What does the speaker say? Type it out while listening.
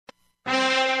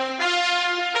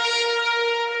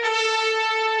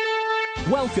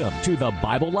Welcome to the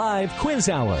Bible Live Quiz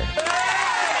Hour.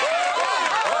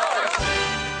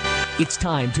 It's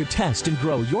time to test and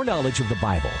grow your knowledge of the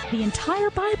Bible. The entire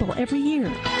Bible every year.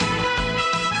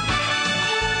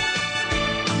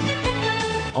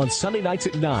 On Sunday nights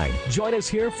at 9, join us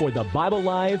here for the Bible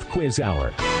Live Quiz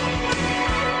Hour.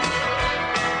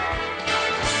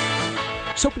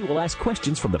 SOAPY will ask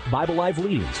questions from the Bible Live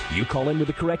leadings. You call in with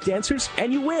the correct answers,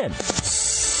 and you win.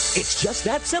 It's just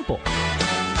that simple.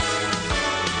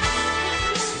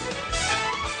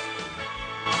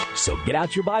 So get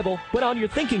out your Bible, put on your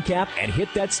thinking cap, and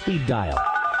hit that speed dial.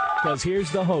 Because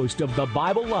here's the host of the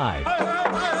Bible Live,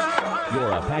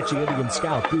 your Apache Indian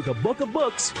scout through the book of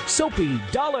books, Soapy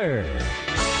Dollar.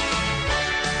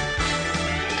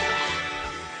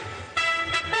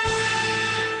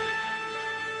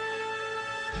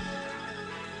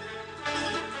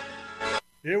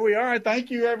 Here we are. Thank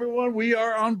you, everyone. We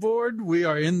are on board. We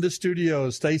are in the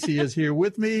studio. Stacy is here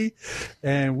with me,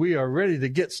 and we are ready to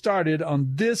get started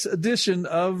on this edition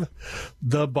of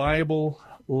the Bible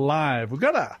Live. We've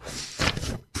got a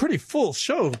pretty full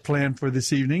show planned for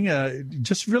this evening.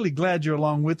 Just really glad you're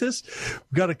along with us.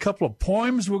 We've got a couple of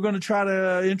poems we're going to try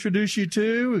to introduce you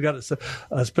to. We've got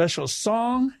a special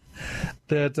song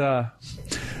that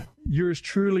yours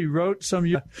truly wrote,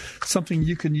 something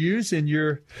you can use in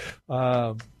your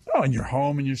in your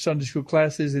home, in your Sunday school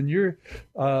classes, in your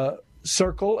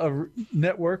circle of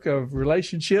network of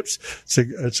relationships.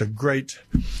 It's a great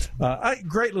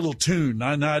little tune.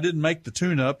 I didn't make the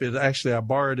tune up. I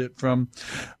borrowed it from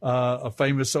a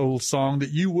famous old song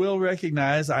that you will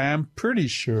recognize. I am pretty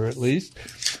sure, at least.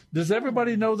 Does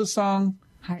everybody know the song?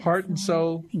 Heart and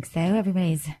Soul. I think so.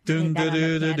 Everybody's played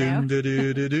that on the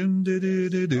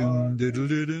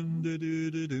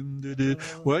piano.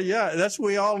 Well, yeah,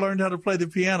 we all learned how to play the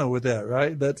piano with that,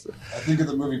 right? I think of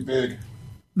the movie Big.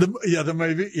 The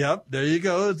movie, yep, there you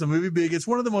go. It's the movie Big. It's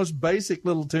one of the most basic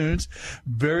little tunes,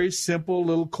 very simple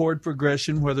little chord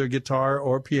progression, whether guitar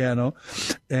or piano.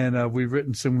 And we've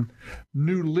written some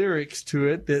new lyrics to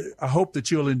it that I hope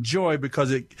that you'll enjoy,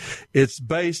 because it's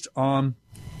based on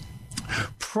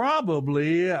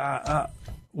probably, I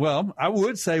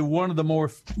would say one of the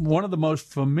most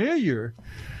familiar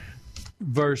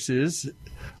verses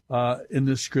in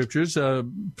the scriptures,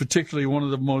 particularly one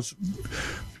of the most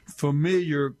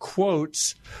familiar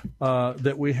quotes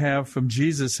that we have from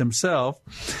Jesus himself.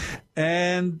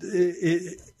 And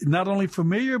not only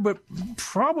familiar, but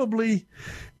probably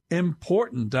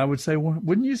important, I would say.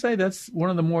 Wouldn't you say that's one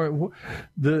of the more,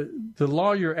 the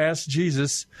lawyer asked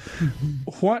Jesus,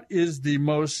 what is the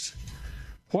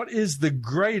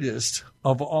greatest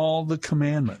of all the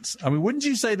commandments? I mean, wouldn't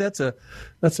you say that's a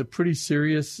pretty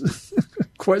serious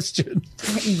question?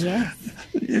 Yes.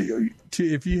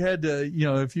 If you had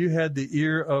the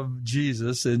ear of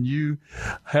Jesus and you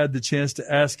had the chance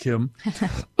to ask him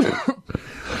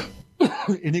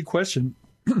any question,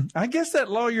 I guess that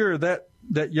lawyer, that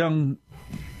young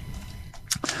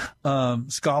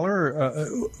scholar,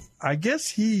 I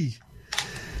guess it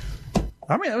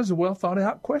was a well thought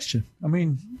out question. I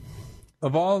mean,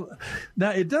 now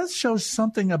it does show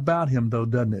something about him, though,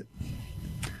 doesn't it?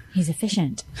 He's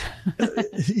efficient.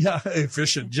 Yeah,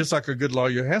 efficient, just like a good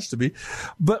lawyer has to be.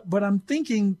 But I'm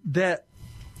thinking that,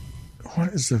 what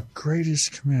is the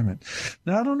greatest commandment?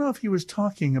 Now, I don't know if he was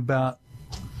talking about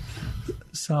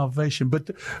salvation, but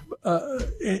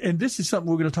and this is something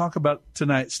we're going to talk about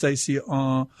tonight, Stacy,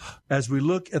 as we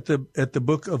look at the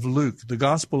book of Luke, the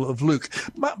Gospel of Luke.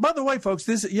 By the way, folks,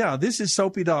 this is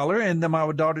Soapy Dollar, and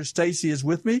my daughter Stacy is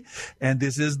with me, and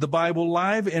this is the Bible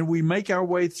Live, and we make our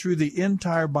way through the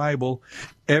entire Bible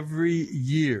every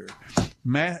year,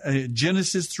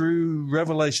 Genesis through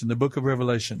Revelation, the book of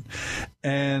Revelation,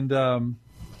 and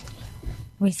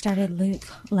we started Luke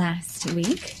last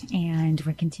week, and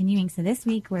we're continuing. So this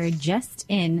week, we're just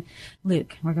in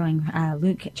Luke. We're going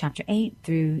Luke chapter 8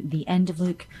 through the end of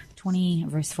Luke 20,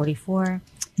 verse 44.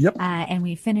 Yep. And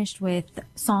we finished with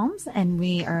Psalms, and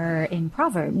we are in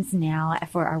Proverbs now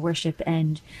for our worship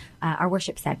and our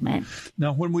worship segment.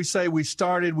 Now, when we say we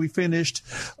started, we finished,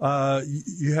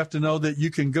 you have to know that you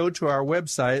can go to our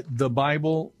website,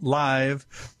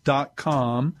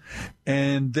 thebiblelive.com,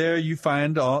 and there you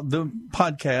find all the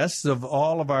podcasts of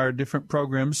all of our different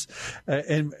programs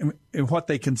and what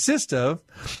they consist of,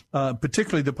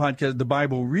 particularly the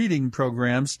Bible reading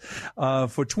programs.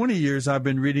 For 20 years, I've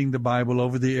been reading the Bible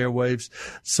over the airwaves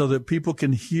so that people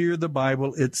can hear the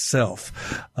Bible itself.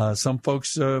 Some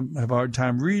folks have a hard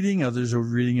time reading. Others are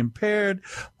reading impaired.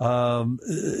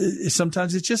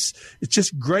 Sometimes it's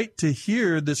just great to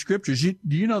hear the scriptures.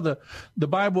 You know, the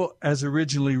Bible as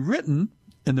originally written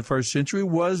in the first century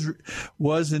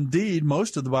was indeed,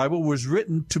 most of the Bible was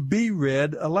written to be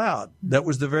read aloud. That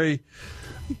was the very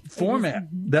format.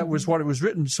 That was what it was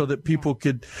written, so that people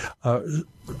could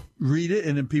read it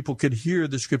and then people could hear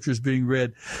the scriptures being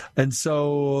read. And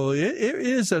so it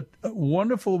is a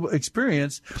wonderful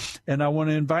experience. And I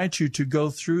want to invite you to go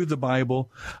through the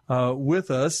Bible with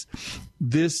us.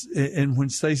 This, and when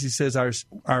Stacy says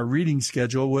our reading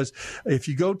schedule was, if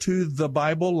you go to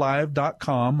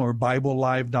thebiblelive.com or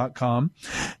biblelive.com,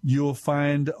 you'll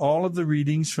find all of the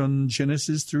readings from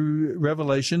Genesis through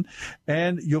Revelation,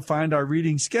 and you'll find our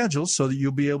reading schedule so that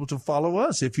you'll be able to follow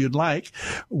us if you'd like.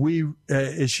 We,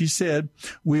 as she said,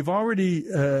 we have already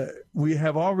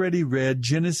read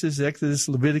Genesis, Exodus,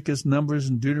 Leviticus, Numbers,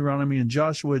 and Deuteronomy, and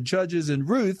Joshua, Judges, and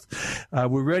Ruth.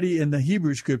 We're ready in the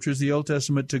Hebrew Scriptures, the Old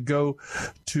Testament, to go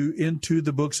into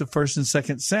the books of 1st and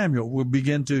 2nd Samuel.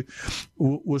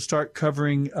 We'll start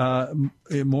covering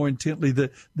more intently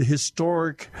the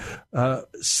historic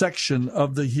section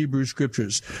of the Hebrew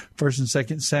Scriptures. 1st and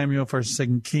 2nd Samuel, 1st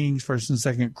and 2nd Kings, 1st and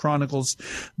 2nd Chronicles.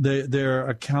 They're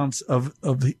accounts of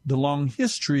the long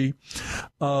history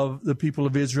of the people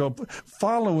of Israel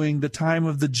following the time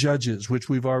of the Judges, which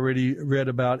we've already read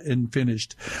about and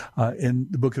finished in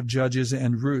the book of Judges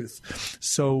and Ruth.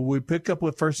 So we pick up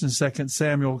with 1st and 2nd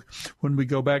Samuel when we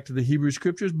go back to the Hebrew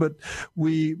Scriptures, but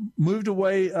we moved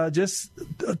away just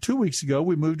 2 weeks ago.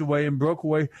 We moved away and broke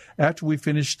away after we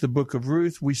finished the book of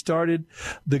Ruth. We started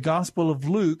the Gospel of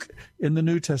Luke in the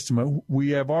New Testament.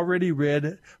 We have already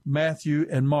read Matthew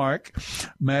and Mark.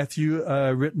 Matthew,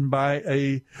 written by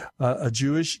a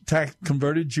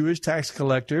converted Jewish tax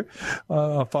collector,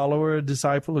 a follower, a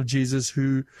disciple of Jesus,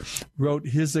 who wrote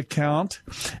his account.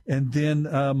 And then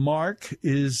Mark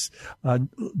is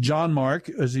John Mark,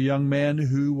 as a young man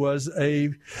who was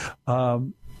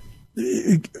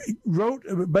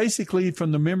wrote basically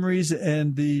from the memories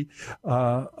and the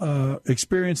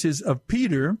experiences of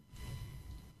Peter,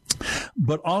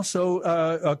 but also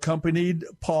accompanied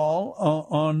Paul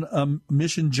on a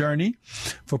mission journey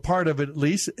for part of it, at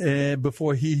least,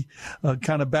 before he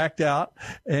kind of backed out.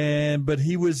 But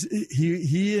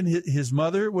he and his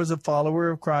mother was a follower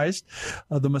of Christ,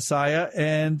 the Messiah,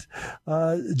 and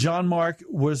John Mark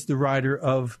was the writer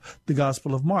of the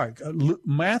Gospel of Mark.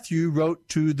 Matthew wrote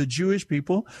to the Jewish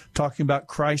people, talking about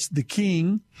Christ the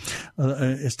King,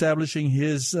 establishing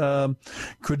his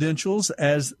credentials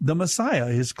as the Messiah,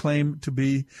 his claim to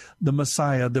be the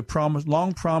Messiah, the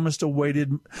long promised,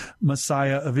 awaited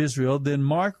Messiah of Israel. Then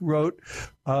Mark wrote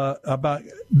about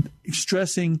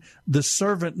stressing the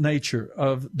servant nature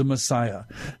of the Messiah,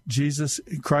 Jesus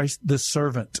Christ, the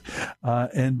servant.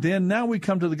 And then now we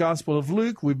come to the Gospel of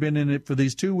Luke. We've been in it for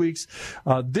these 2 weeks.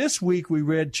 This week we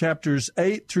read chapters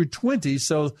 8 through 20.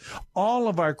 So all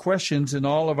of our questions and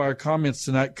all of our comments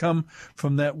tonight come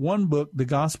from that one book, the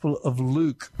Gospel of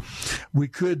Luke. We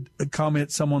could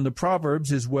comment some on the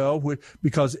Proverbs as well,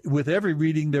 because with every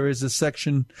reading there is a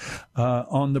section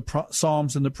on the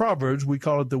Psalms and the Proverbs. We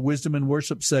call it the Wisdom and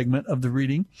Worship segment of the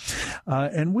reading.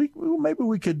 And maybe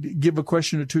we could give a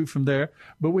question or two from there.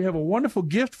 But we have a wonderful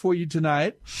gift for you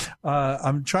tonight.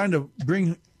 I'm trying to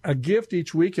bring a gift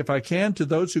each week, if I can, to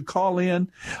those who call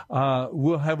in.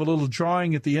 We'll have a little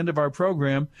drawing at the end of our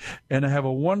program, and I have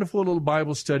a wonderful little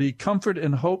Bible study, Comfort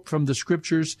and Hope from the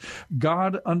Scriptures,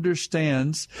 God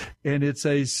Understands. And it's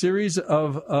a series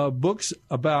of books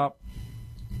about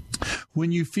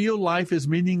when you feel life is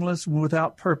meaningless and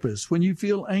without purpose, when you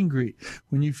feel angry,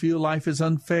 when you feel life is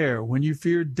unfair, when you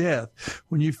fear death,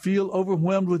 when you feel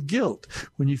overwhelmed with guilt,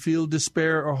 when you feel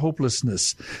despair or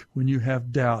hopelessness, when you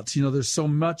have doubts. You know, there's so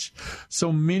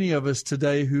many of us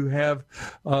today who have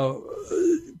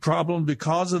problem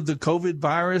because of the COVID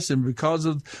virus and because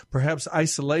of perhaps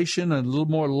isolation and a little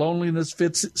more loneliness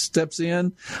steps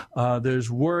in.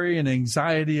 There's worry and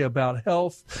anxiety about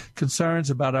health concerns,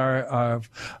 about our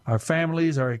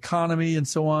families, our economy, and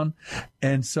so on.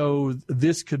 And so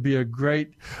this could be a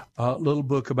great little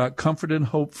book about comfort and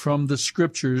hope from the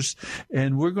Scriptures.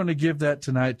 And we're going to give that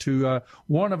tonight to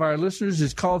one of our listeners who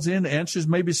calls in, answers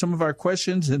maybe some of our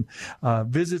questions, and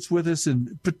visits with us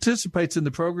and participates in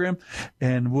the program.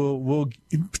 And we'll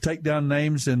take down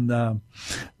names and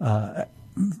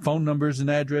phone numbers and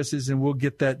addresses, and we'll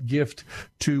get that gift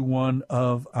to one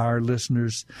of our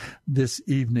listeners this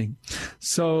evening.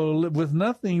 So with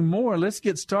nothing more, let's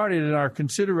get started in our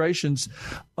considerations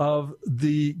of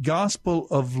the Gospel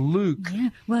of Luke. Yeah.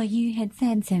 Well, you had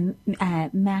said some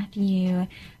Matthew,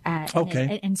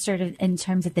 okay, and sort of in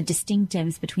terms of the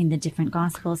distinctives between the different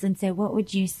Gospels. And so what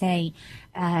would you say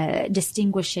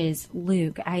distinguishes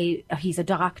Luke? He's a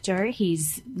doctor.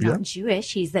 He's not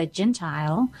Jewish. He's a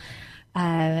Gentile.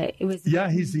 It was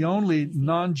he's the only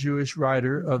non-Jewish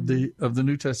writer of the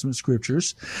New Testament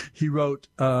scriptures. He wrote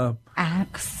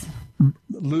Acts,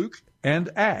 Luke, and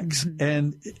Acts,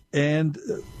 and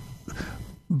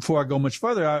before I go much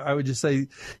further, I would just say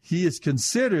he is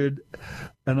considered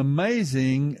an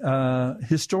amazing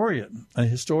historian, a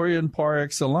historian par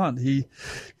excellence. He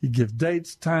gives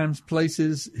dates, times,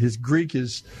 places. His Greek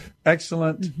is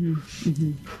excellent.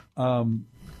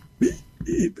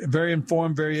 Very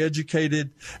informed, very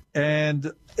educated,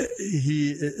 and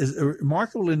he is a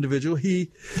remarkable individual. He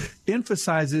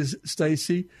emphasizes,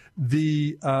 Stacy,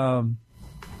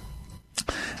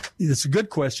 it's a good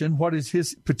question. What is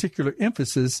his particular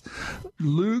emphasis?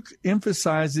 Luke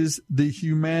emphasizes the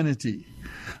humanity,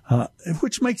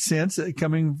 which makes sense,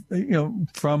 coming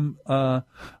from a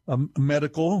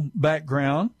medical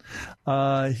background.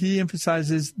 He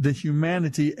emphasizes the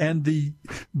humanity and the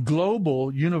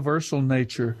global, universal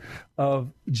nature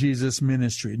of Jesus'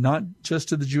 ministry, not just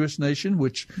to the Jewish nation,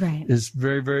 which is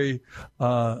very, very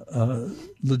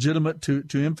legitimate to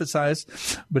emphasize,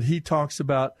 but he talks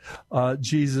about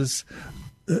Jesus,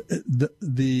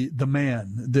 the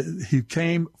man, he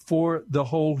came for the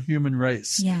whole human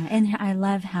race. Yeah, and I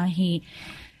love how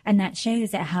and that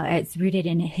shows that how it's rooted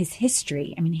in his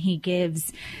history. I mean, he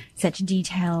gives such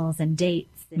details and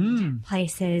dates and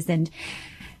places, and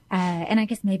I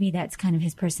guess maybe that's kind of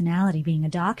his personality, being a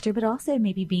doctor, but also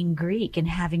maybe being Greek and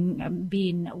having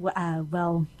been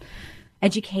well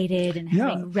educated and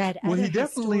having read other he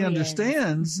definitely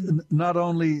historians. Understands not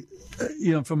only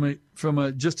from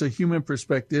a just a human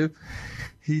perspective,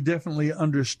 he definitely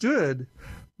understood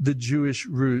the Jewish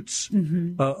roots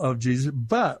of Jesus,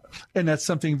 and that's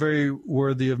something very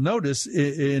worthy of notice.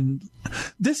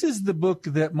 This is the book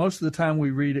that most of the time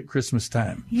we read at Christmas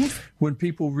time. Yes. When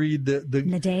people read in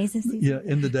the days of Caesar. Yeah,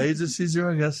 in the days of Caesar,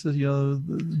 I guess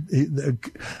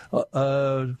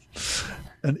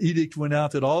an edict went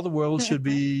out that all the world should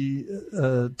be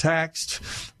taxed,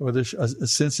 or the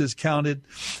census counted,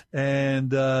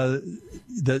 and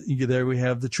there we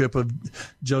have the trip of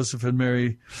Joseph and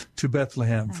Mary to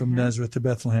Bethlehem, from Nazareth to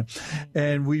Bethlehem,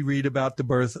 and we read about the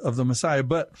birth of the Messiah.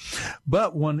 But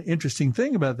one interesting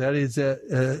thing about that is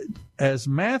that as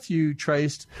Matthew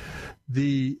traced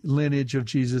the lineage of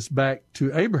Jesus back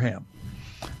to Abraham.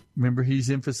 Remember, he's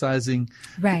emphasizing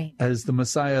as the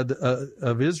Messiah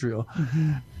of Israel.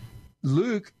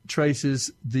 Luke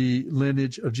traces the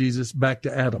lineage of Jesus back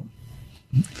to Adam,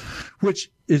 which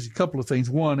is a couple of things.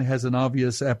 One, has an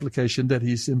obvious application that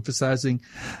he's emphasizing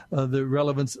the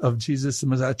relevance of Jesus the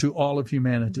Messiah to all of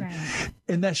humanity.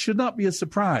 And that should not be a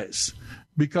surprise,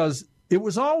 because it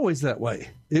was always that way.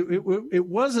 It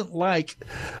wasn't like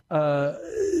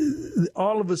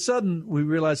all of a sudden we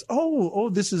realized,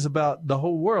 this is about the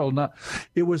whole world. No,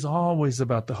 it was always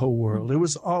about the whole world. It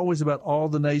was always about all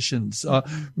the nations.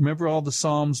 Remember all the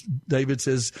Psalms, David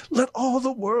says, let all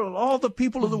the world, all the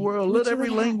people of the world, let every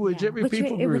language, every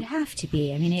people group. It would have to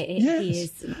be. I mean, he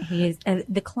is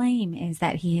the claim is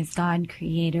that he is God,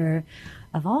 creator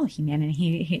of all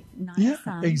humanity. He not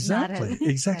some, exactly,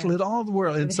 exactly, at all the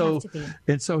world. And so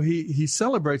he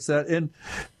celebrates that. And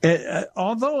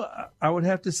although I would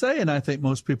have to say, and I think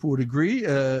most people would agree,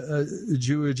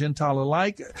 Jew or Gentile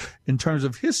alike, in terms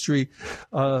of history,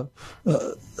 the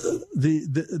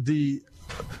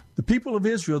people of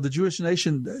Israel, the Jewish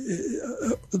nation,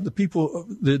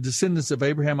 the descendants of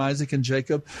Abraham, Isaac, and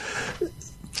Jacob,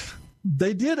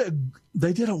 they did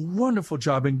a wonderful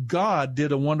job, and God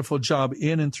did a wonderful job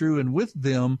in and through and with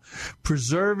them,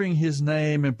 preserving his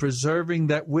name and preserving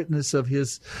that witness of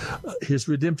his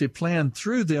redemptive plan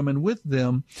through them and with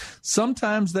them.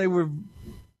 Sometimes they were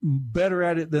better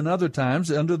at it than other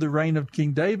times. Under the reign of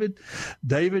King David,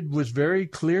 David was very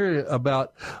clear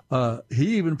about,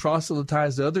 he even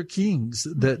proselytized other kings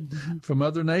that from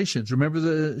other nations. Remember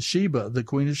the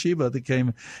Queen of Sheba that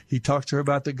came, he talked to her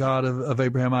about the God of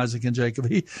Abraham, Isaac, and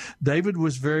Jacob. David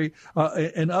was very,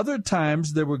 and other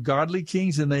times there were godly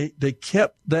kings, and they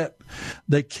kept that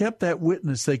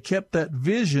witness, they kept that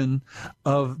vision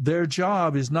of their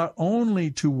job is not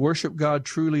only to worship God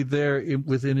truly there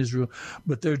within Israel,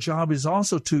 but their job is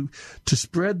also to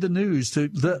spread the news, to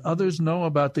let others know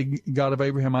about the God of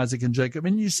Abraham, Isaac, and Jacob.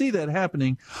 And you see that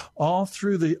happening all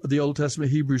through the Old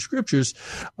Testament Hebrew Scriptures.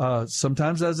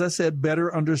 Sometimes, as I said,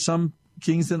 better under some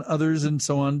kings and others and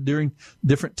so on during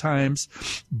different times.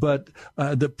 But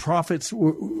the prophets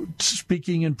were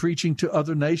speaking and preaching to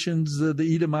other nations,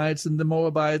 the Edomites and the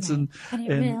Moabites. Right. And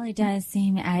it really does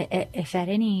seem, if at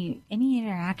any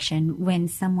interaction when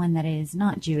someone that is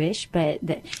not Jewish, but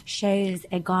that shows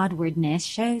a Godwardness,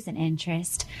 shows an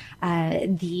interest,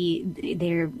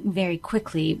 they're very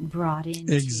quickly brought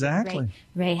into exactly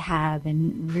Rahab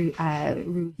and Ruth.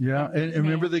 Yeah, and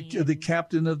remember the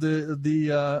captain of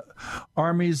the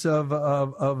armies of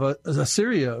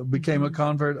Assyria became a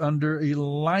convert under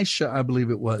Elisha, I believe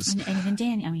it was. And even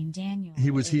Daniel.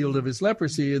 He was healed of his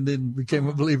leprosy and then became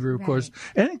a believer, of course.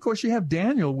 And of course, you have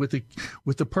Daniel with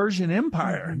the Persian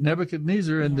Empire,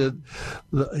 Nebuchadnezzar, and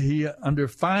he under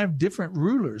 5 different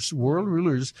rulers, world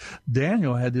rulers.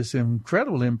 Daniel had this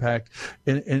incredible impact,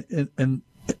 and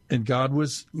God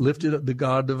was lifted up. The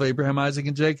God of Abraham, Isaac,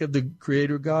 and Jacob, the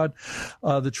Creator God,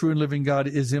 the true and living God,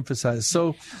 is emphasized.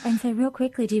 So real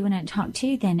quickly, do you want to talk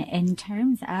too then in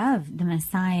terms of the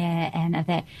Messiah and of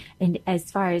that, and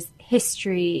as far as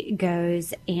history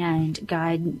goes, and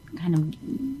God kind of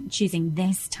choosing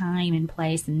this time and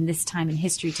place and this time in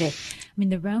history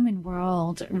the Roman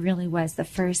world really was the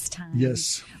first time.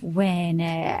 Yes. When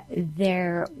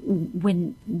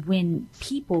when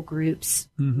people groups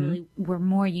really were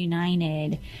more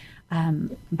united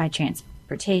by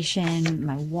transportation,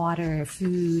 by water,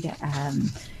 food,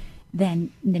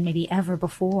 than maybe ever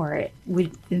before.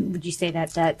 Would you say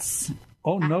that's?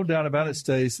 Oh, no doubt about it,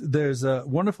 Stace. There's a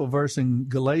wonderful verse in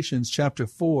Galatians chapter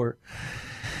 4.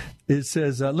 It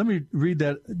says, let me read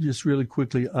that just really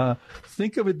quickly.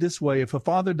 Think of it this way. If a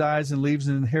father dies and leaves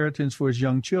an inheritance for his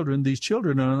young children, these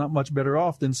children are not much better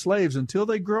off than slaves until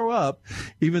they grow up,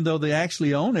 even though they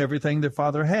actually own everything their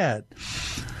father had.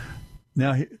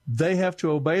 Now, they have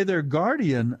to obey their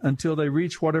guardian until they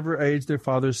reach whatever age their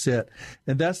father set.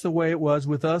 And that's the way it was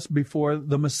with us before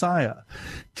the Messiah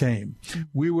came.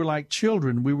 We were like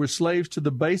children. We were slaves to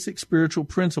the basic spiritual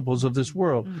principles of this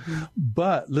world.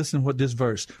 But listen what this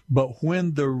verse, but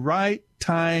when the right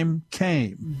time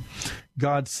came,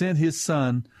 God sent his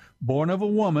son, born of a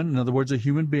woman, in other words, a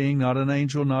human being, not an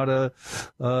angel, not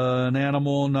an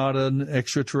animal, not an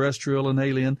extraterrestrial, an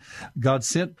alien. God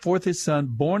sent forth his son,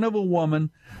 born of a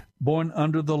woman, born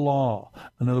under the law.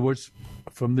 In other words,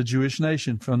 from the Jewish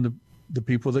nation, from the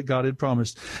people that God had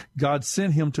promised. God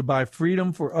sent him to buy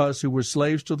freedom for us who were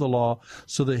slaves to the law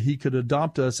so that he could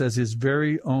adopt us as his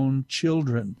very own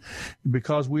children. And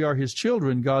because we are his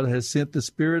children, God has sent the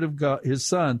Spirit of God, his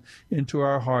Son, into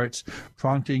our hearts,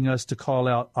 prompting us to call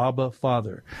out, Abba,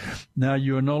 Father. Now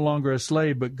you are no longer a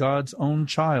slave, but God's own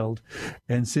child.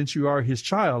 And since you are his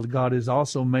child, God has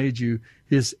also made you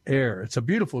his heir. It's a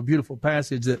beautiful, beautiful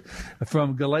passage that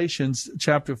from Galatians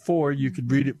chapter 4, you could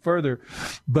read it further.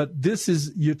 But this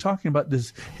is, you're talking about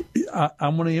this. I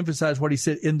want to emphasize what he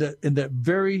said in that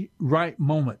very right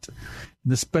moment, in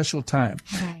the special time.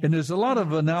 Right. And there's a lot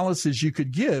of analysis you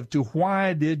could give to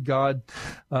why did God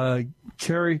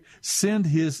send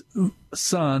his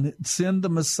son, send the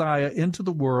Messiah into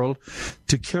the world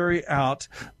to carry out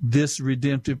this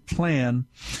redemptive plan.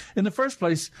 In the first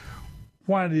place,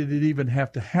 why did it even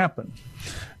have to happen?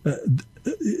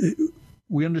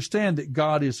 We understand that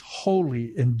God is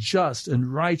holy and just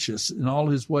and righteous in all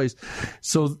his ways.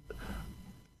 So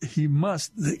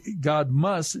God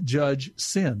must judge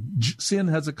sin. Sin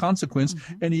has a consequence.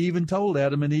 And he even told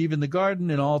Adam and Eve in the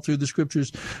garden and all through the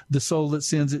scriptures, the soul that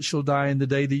sins, it shall die. And the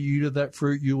day that you eat of that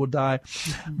fruit, you will die.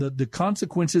 The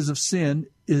consequences of sin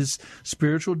is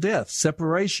spiritual death,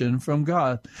 separation from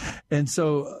God. And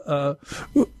so,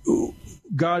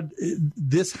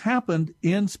 this happened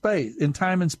in space, in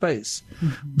time and space.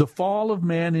 The fall of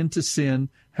man into sin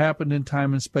happened in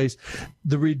time and space.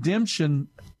 The redemption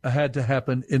had to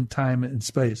happen in time and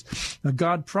space. Now,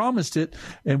 God promised it,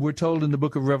 and we're told in the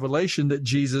book of Revelation that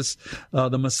Jesus,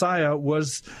 the Messiah,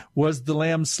 was the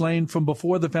lamb slain from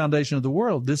before the foundation of the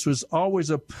world. This was always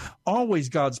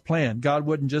God's plan. God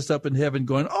wasn't just up in heaven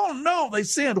going, "Oh no, they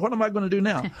sinned. What am I going to do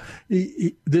now?"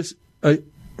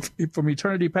 From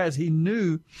eternity past, he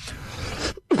knew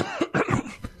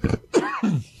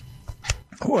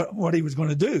what he was going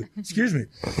to do. Excuse me.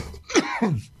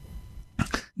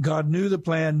 God knew the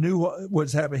plan, knew what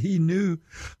was happening. He knew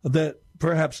that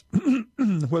perhaps,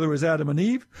 whether it was Adam and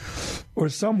Eve or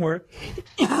somewhere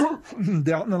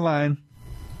down the line,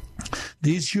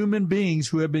 these human beings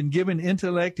who have been given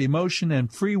intellect, emotion,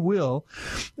 and free will,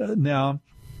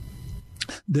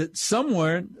 that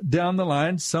somewhere down the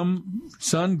line, some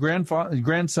son,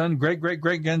 grandson,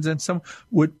 great-great-great-grandson, some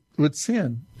would,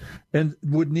 sin and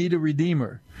would need a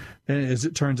redeemer. And as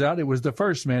it turns out, it was the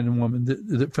first man and woman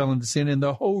that fell into sin, and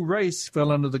the whole race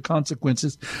fell under the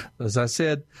consequences. As I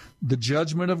said, the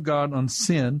judgment of God on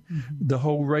sin, the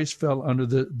whole race fell under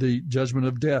the judgment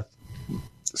of death,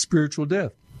 spiritual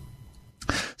death.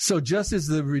 So just as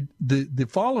the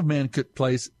fall of man took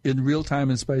place in real time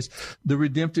and space, the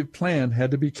redemptive plan had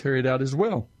to be carried out as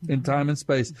well in time and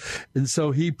space. And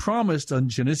so he promised on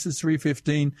Genesis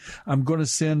 3:15, I'm going to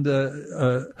send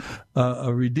a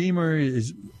redeemer.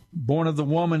 Is born of the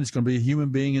woman. It's going to be a human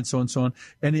being, and so on and so on.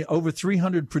 And over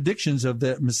 300 predictions of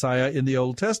that Messiah in the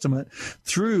Old Testament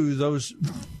through those,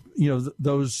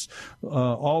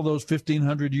 all those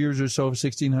 1,500 years or so,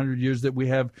 1,600 years that we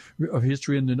have of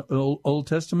history in the Old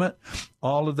Testament,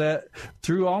 all of that,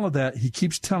 through all of that, he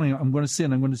keeps telling, I'm going to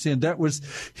sin. That was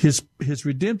his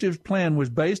redemptive plan was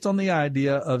based on the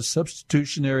idea of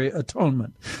substitutionary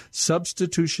atonement. Someone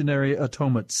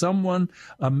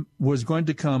was going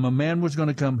to come, a man was going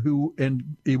to come who,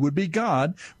 and it would be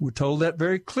God. We're told that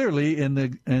very clearly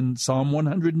in Psalm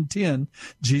 110.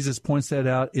 Jesus points that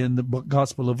out in the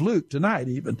Gospel of Luke tonight,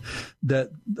 even that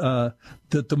the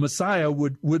Messiah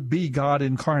would be God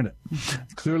incarnate,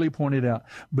 clearly pointed out.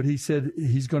 But he said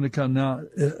he's going to come now.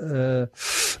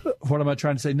 What am I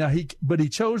trying to say? Now he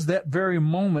chose that very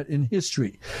moment in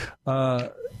history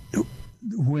to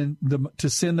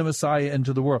send the Messiah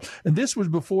into the world, and this was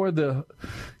before the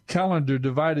calendar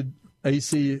divided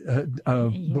AC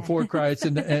before Christ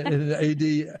and AD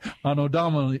Anno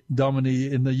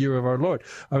Domini in the year of our Lord.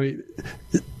 I mean.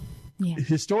 Yeah.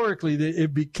 Historically,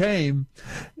 it became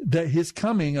that his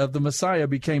coming of the Messiah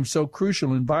became so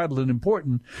crucial and vital and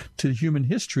important to human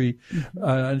history,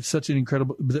 and such an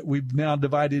incredible that we've now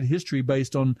divided history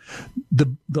based on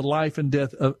the life and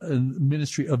death and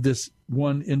ministry of this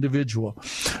one individual.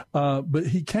 But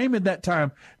he came at that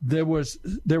time. There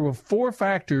were 4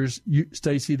 factors,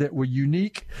 Stacy, that were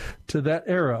unique to that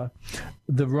era.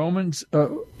 The Romans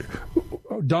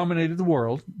dominated the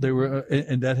world. They were,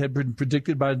 and that had been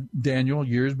predicted by Daniel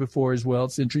years before as well,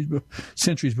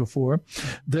 centuries before.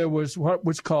 There was what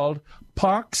was called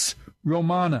Pax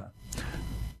Romana.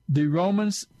 The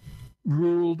Romans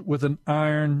ruled with an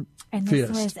iron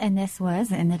fist. This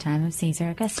was in the time of Caesar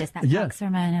Augustus. That Pax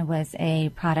Romana was a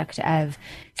product of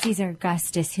Caesar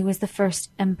Augustus, who was the first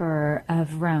emperor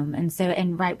of Rome.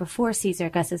 And right before Caesar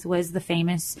Augustus was the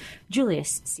famous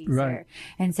Julius Caesar. Right.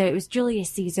 And so it was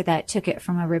Julius Caesar that took it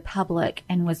from a republic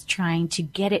and was trying to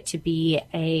get it to be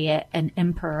an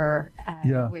emperor,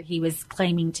 where he was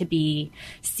claiming to be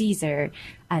Caesar.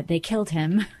 They killed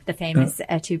him, the famous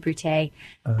Tu Brute,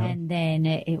 and then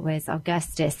it was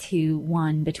Augustus who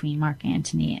won between Mark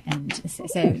Antony and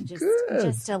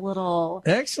just a little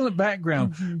excellent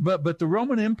background. But the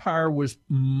Roman Empire was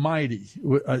mighty,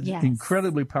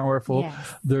 incredibly powerful.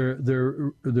 Yes.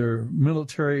 Their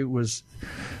military was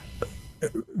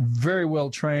very well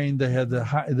trained. They had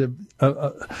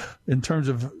in terms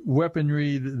of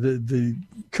weaponry, the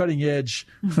cutting edge.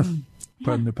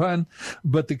 Pardon the pun,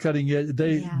 but the cutting edge.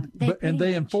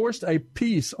 They enforced a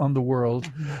peace on the world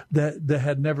that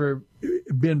had never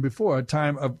been before. A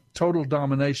time of total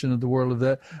domination of the world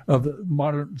of the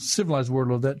modern civilized world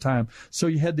of that time. So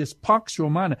you had this Pax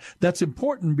Romana. That's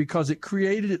important because it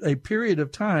created a period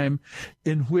of time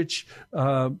in which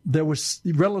there was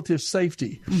relative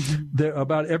safety. There,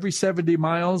 about every 70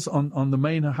 miles on the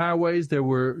main highways, there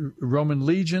were Roman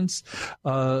legions.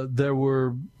 There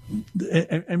were.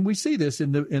 And we see this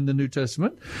in the New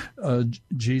Testament.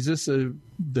 Jesus,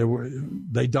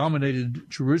 they dominated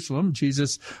Jerusalem.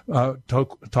 Jesus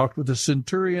talked with the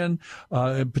centurion,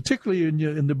 and particularly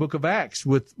in the book of Acts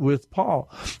with Paul.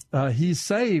 He's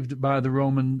saved by the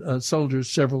Roman soldiers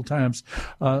several times.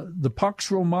 The Pax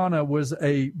Romana was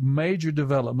a major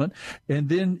development, and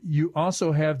then you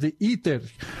also have the Iter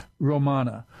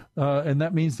Romana, and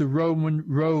that means the Roman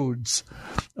roads.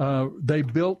 They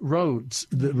built roads,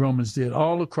 the Romans did,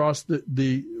 all across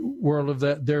the world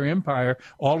of their empire.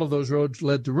 All of those roads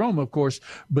led to Rome, of course,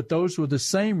 but those were the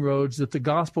same roads that the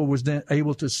gospel was then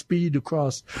able to speed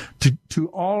across to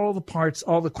all the parts,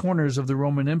 all the corners of the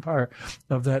Roman Empire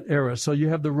of that era. So you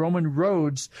have the Roman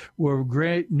roads were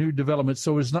great new developments.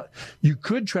 So it's you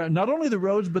could travel not only the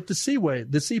roads, but the sea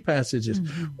passages,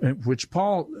 which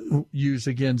Paul used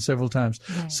again several times.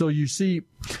 Right. So you see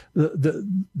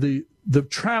the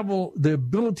travel, the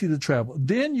ability to travel.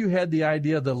 Then you had the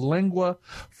idea of the lingua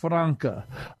franca,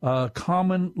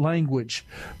 common language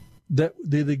that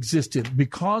existed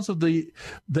because of the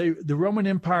Roman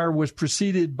Empire was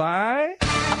preceded by.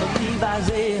 I believe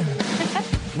Isaiah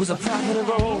was a prophet of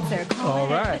old. All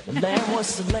right. The Lamb was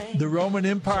slain. The Roman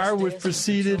Empire was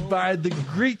preceded by the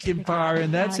Greek Empire,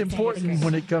 and that's important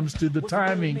when it comes to the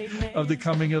timing of the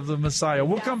coming of the Messiah.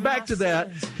 We'll come back to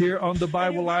that here on the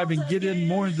Bible Live and get in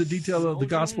more into the detail of the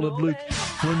Gospel of Luke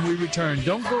when we return.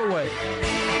 Don't go away.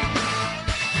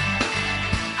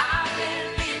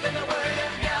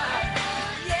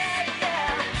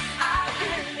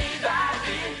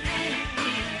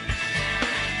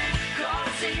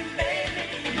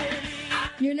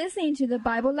 You're listening to the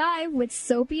Bible Live with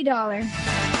Soapy Dollar. Believe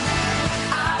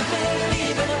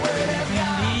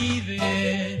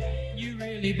it, you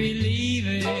really believe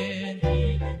it.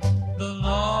 The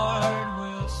Lord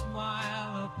will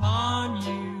smile upon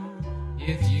you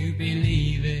if you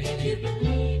believe it.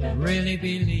 Really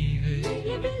believe it.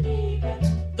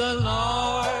 The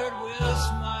Lord will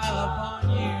smile upon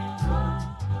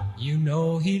you. You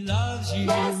know He loves you.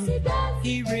 Yes, He does.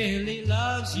 He really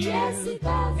loves you. Yes, He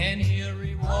does. And He'll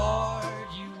reward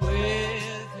you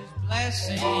with His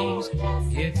blessings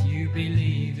if you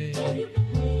believe it.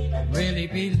 Really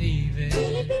believe it.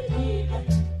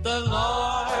 The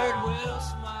Lord will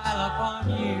smile upon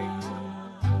you.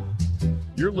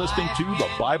 You're listening to The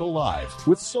Bible Live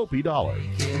with Soapy Dollar.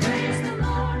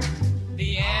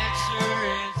 The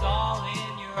answer is all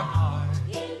in your heart.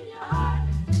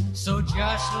 So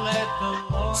just let the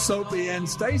Lord Soapy and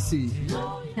Stacy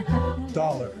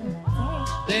Dollar.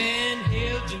 then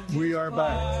He'll do. We are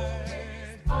back.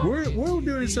 We're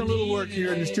doing some little work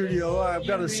here in the studio. I've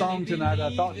got a song tonight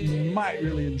I thought you might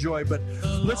really enjoy, but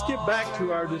let's get back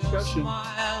to our discussion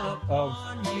of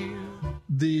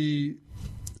the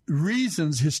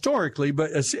reasons historically,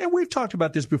 but and we've talked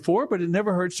about this before, but it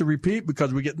never hurts to repeat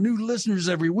because we get new listeners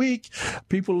every week.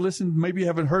 People listen, maybe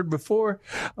haven't heard before.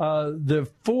 At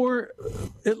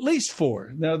least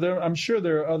four. Now, I'm sure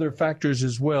there are other factors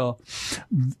as well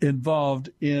involved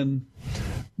in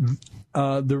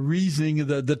the reasoning,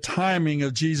 the timing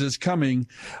of Jesus coming.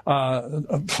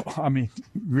 I mean,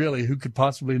 really, who could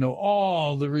possibly know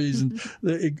all the reasons,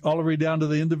 all the way down to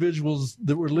the individuals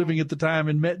that were living at the time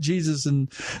and met Jesus and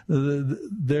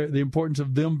the importance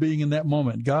of them being in that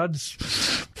moment. God's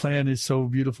plan is so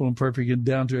beautiful and perfect and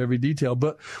down to every detail.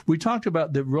 But we talked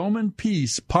about the Roman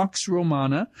peace, Pax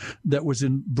Romana, that was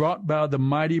brought by the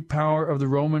mighty power of the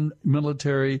Roman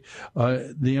military,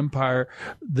 the empire.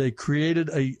 They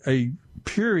created a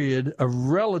period of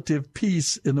relative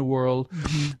peace in the world,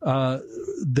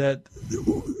 that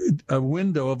a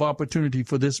window of opportunity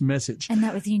for this message. And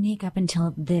that was unique up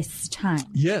until this time.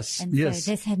 Yes, and yes.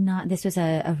 So this was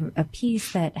a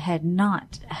piece that had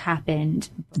not happened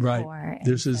before. Right.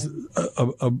 This is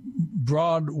a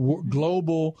broad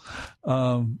global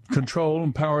control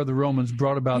and power of the Romans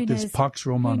brought about this Pax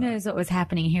Romana. Who knows what was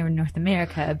happening here in North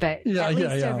America, but at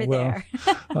least over there.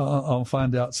 I'll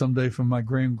find out someday from my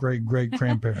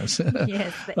great-great-great-grandparents.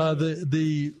 Yes.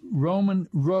 The Roman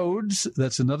roads,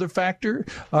 that's another factor.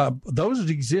 Those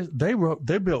exist. They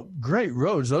built great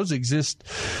roads. Those exist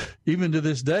even to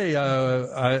this day.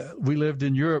 We lived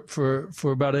in Europe for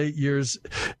about 8 years,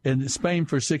 in Spain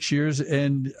for 6 years,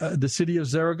 and the city of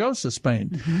Zaragoza, Spain.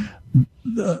 Mm-hmm.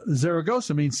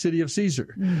 Zaragoza means city of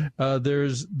Caesar.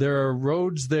 Mm-hmm. There are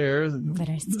roads there that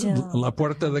are still La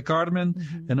Puerta de Carmen,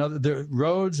 mm-hmm. and other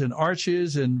roads and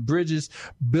arches and bridges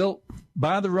built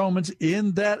by the Romans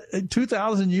in that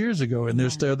 2,000 years ago, and they're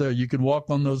still there. You can walk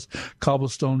on those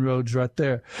cobblestone roads right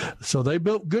there. So they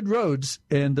built good roads,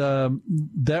 and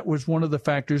that was one of the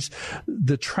factors.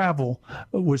 The travel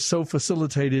was so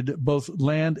facilitated, both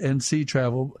land and sea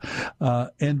travel.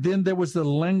 And then there was the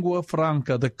lingua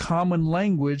franca, the common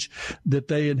language that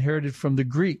they inherited from the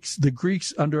Greeks. The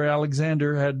Greeks under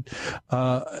Alexander had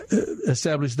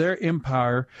established their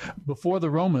empire before the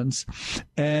Romans,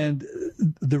 and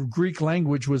the Greek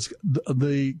language was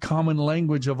the common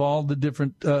language of all the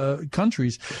different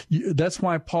countries. That's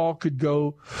why Paul could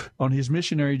go on his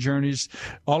missionary journeys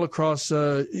all across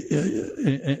Asia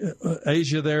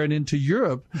there and into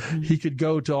Europe. Mm-hmm. He could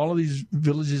go to all of these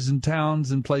villages and towns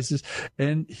and places,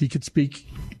 and he could speak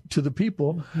to the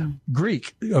people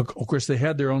Greek. Of course, they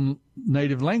had their own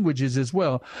native languages as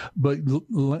well, but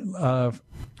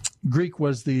Greek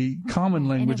was the common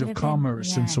language of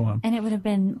commerce and so on. And it would have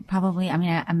been probably,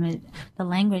 the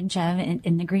language of,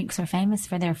 and the Greeks are famous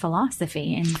for their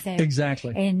philosophy. And so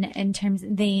exactly. In terms,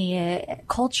 the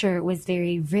culture was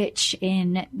very rich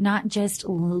in not just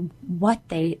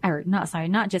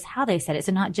not just how they said it.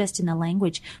 So not just in the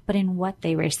language, but in what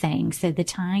they were saying. So the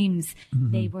times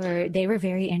they were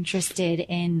very interested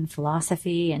in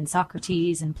philosophy and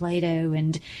Socrates and Plato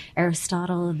and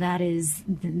Aristotle. That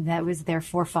was their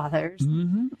forefathers. fathers.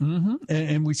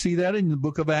 And we see that in the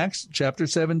book of Acts, chapter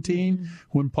 17,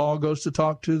 when Paul goes to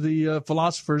talk to the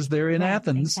philosophers there in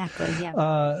Athens. Exactly,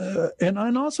 yeah.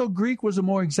 And also Greek was a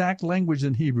more exact language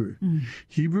than Hebrew.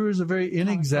 Hebrew is a very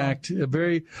inexact,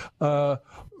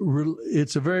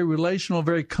 it's a very relational,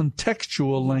 very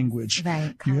contextual language.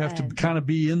 Right. You have to kind of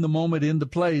be in the moment, in the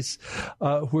place,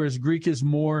 whereas Greek is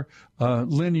more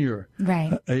linear.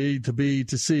 Right. A to B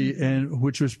to C, and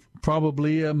which was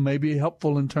probably maybe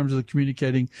helpful in terms of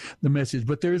communicating the message.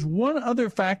 But there's one other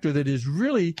factor that is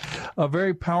really a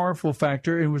very powerful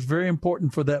factor and was very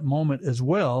important for that moment as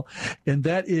well, and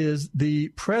that is the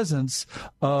presence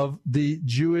of the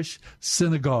Jewish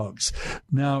synagogues.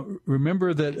 Now,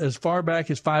 remember that as far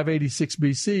back as 586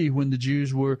 BC, when the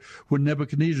Jews when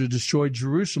Nebuchadnezzar destroyed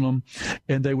Jerusalem,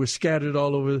 and they were scattered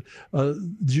all over,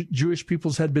 Jewish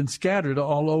peoples had been scattered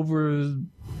all over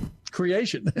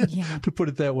creation, to put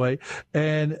it that way.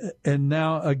 And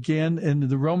now again in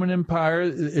the Roman Empire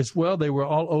as well, they were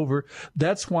all over.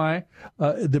 That's why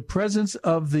the presence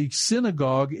of the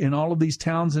synagogue in all of these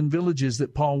towns and villages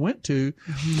that Paul went to,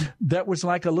 that was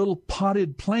like a little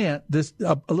potted plant,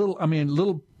 a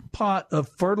little pot of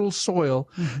fertile soil,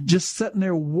 just sitting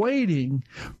there waiting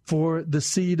for the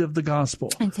seed of the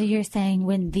gospel. And so you're saying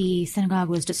when the synagogue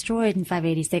was destroyed in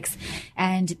 586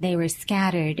 and they were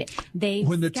scattered,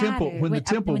 when the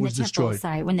temple was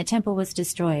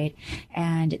destroyed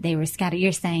and they were scattered,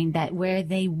 you're saying that where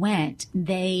they went,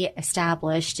 they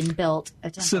established and built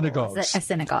a temple, a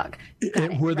synagogue.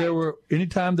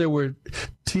 Anytime there were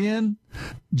 10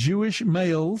 Jewish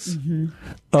males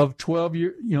of 12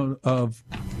 years, of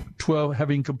 12,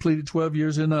 having completed 12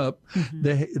 years and up,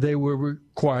 they were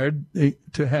required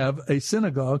to have a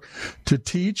synagogue to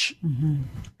teach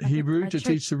Hebrew, to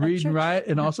teach to read and write,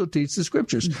 and also teach the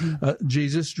scriptures.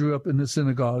 Jesus grew up in the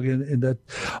synagogue,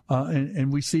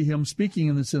 and we see him speaking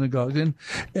in the synagogue. And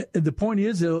the point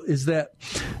is that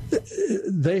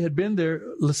they had been there,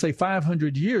 let's say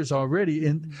 500 years already,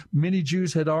 and many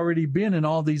Jews had already been in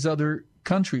all these other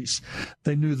countries.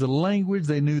 They knew the language,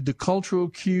 they knew the cultural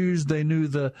cues, they knew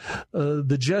the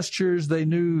gestures, they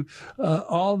knew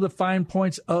all the fine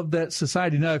points of that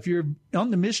society. Now, if you're on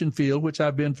the mission field, which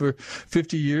I've been for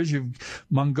 50 years, you've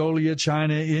Mongolia,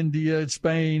 China, India,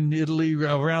 Spain, Italy,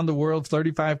 around the world,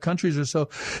 35 countries or so,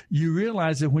 you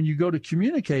realize that when you go to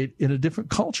communicate in a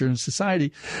different culture and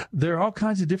society, there are all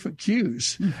kinds of different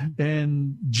cues,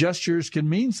 and gestures can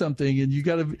mean something, and you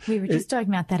got to. We were just talking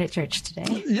about that at church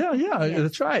today. Yeah.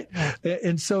 That's right. Yeah.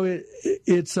 And so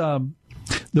it's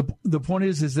the point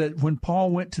is that when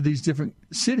Paul went to these different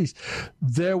cities,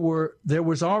 there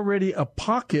was already a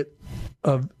pocket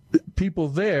of people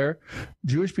there,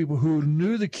 Jewish people who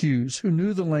knew the cues, who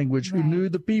knew the language, who knew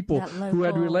the people, who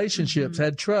had relationships,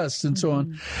 had trust, and so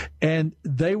on. And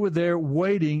they were there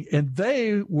waiting, and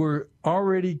they were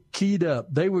already keyed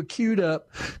up. They were queued up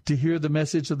to hear the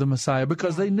message of the Messiah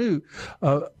because they knew,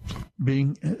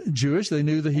 being Jewish, they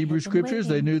knew the Hebrew scriptures,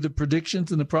 they knew the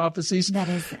predictions and the prophecies. That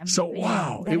is amazing. So,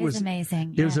 wow. It was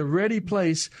amazing. It was a ready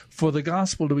place for the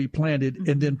gospel to be planted,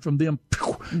 and then from them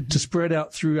to spread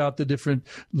out throughout the different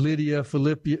Lydia,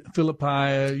 Philippi,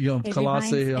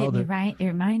 Colossae. It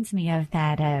reminds me of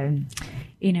that,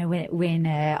 when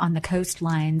on the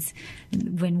coastlines,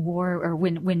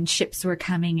 when ships were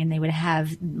coming and they would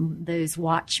have those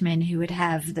watchmen who would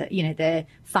have the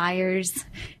fires,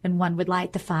 and one would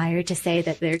light the fire to say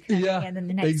that they're coming, and then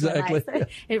the next one lights. So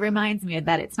it reminds me of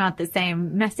that. It's not the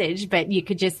same message, but you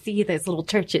could just see those little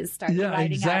churches start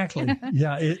lighting up.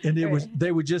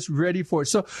 They were just ready for it.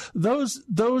 So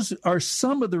those are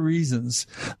some of the reasons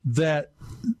that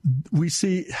we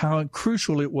see how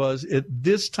crucial it was at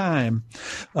this time.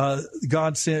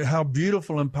 God said how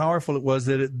beautiful and powerful it was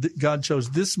that God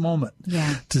chose this moment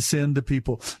to send the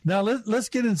people. Now let's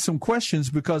get into some questions,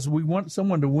 because we want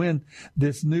someone to win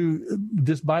this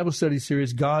Bible study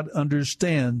series, God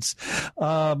Understands.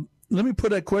 Let me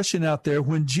put a question out there.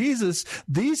 When Jesus,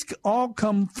 these all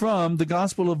come from the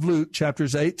Gospel of Luke,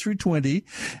 chapters 8 through 20.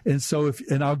 And so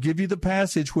and I'll give you the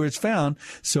passage where it's found.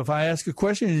 So if I ask a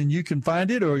question and you can find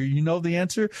it or you know the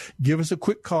answer, give us a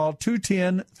quick call,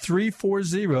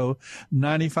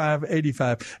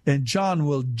 210-340-9585. And John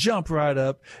will jump right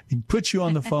up and put you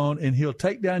on the phone, and he'll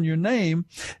take down your name,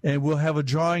 and we'll have a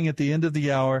drawing at the end of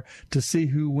the hour to see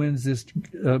who wins this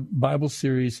Bible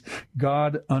series,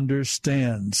 God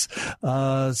Understands.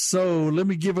 So let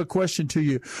me give a question to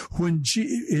you.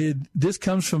 This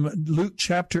comes from Luke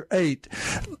chapter 8.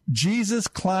 Jesus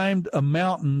climbed a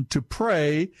mountain to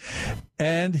pray,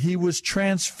 and he was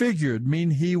transfigured,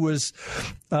 meaning he was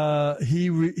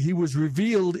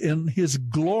revealed in his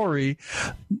glory,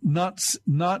 not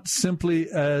simply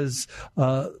as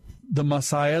the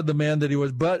Messiah, the man that he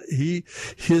was, but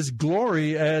his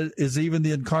glory as even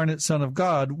the incarnate Son of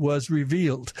God was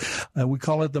revealed. We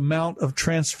call it the Mount of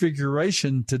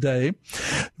Transfiguration today.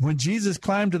 When Jesus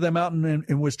climbed to the mountain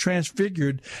and was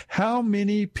transfigured, how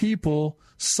many people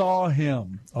saw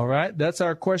him? All right. That's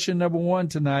our question number 1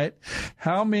 tonight.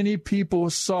 How many people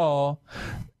saw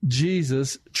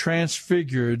Jesus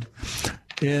transfigured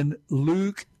in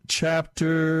Luke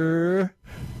chapter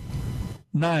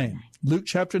 9? Luke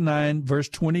chapter 9, verse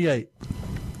 28.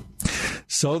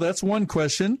 So that's one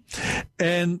question.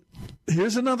 And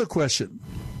here's another question.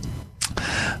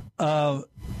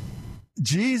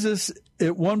 Jesus,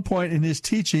 at one point in his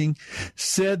teaching,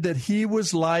 said that he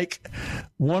was like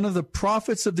one of the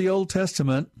prophets of the Old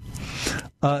Testament.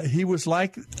 He was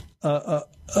like, well,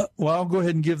 I'll go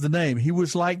ahead and give the name. He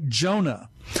was like Jonah,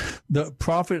 the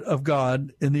prophet of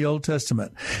God in the Old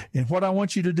Testament. And what I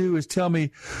want you to do is tell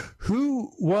me,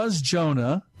 who was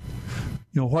Jonah?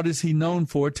 What is he known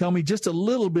for? Tell me just a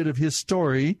little bit of his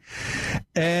story.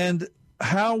 And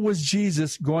how was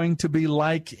Jesus going to be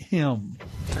like him?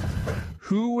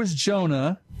 Who was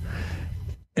Jonah?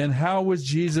 And how was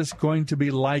Jesus going to be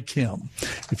like him?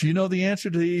 If you know the answer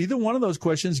to either one of those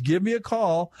questions, give me a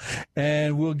call,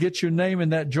 and we'll get your name in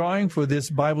that drawing for this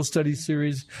Bible study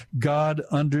series, God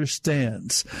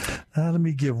Understands. Let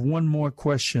me give one more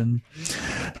question.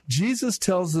 Jesus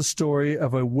tells the story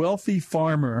of a wealthy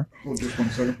farmer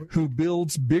who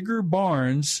builds bigger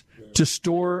barns to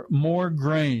store more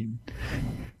grain.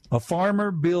 A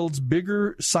farmer builds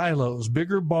bigger silos,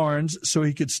 bigger barns, so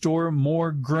he could store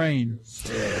more grain.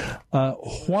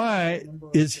 Why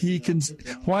does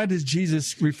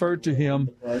Jesus refer to him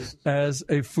as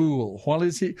a fool?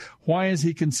 Why is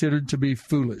he considered to be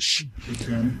foolish?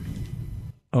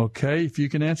 Okay, if you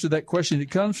can answer that question. It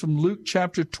comes from Luke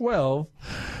chapter 12,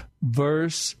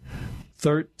 verse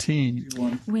 13.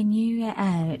 When you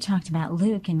talked about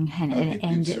Luke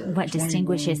and what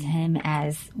distinguishes him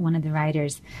as one of the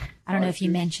writers, I don't know if you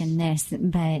mentioned this,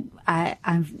 but the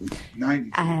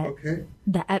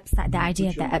idea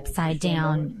of the upside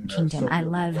down kingdom. I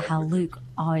love how Luke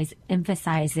always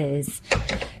emphasizes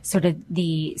sort of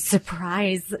the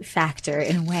surprise factor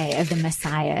in a way of the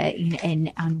Messiah.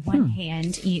 And on one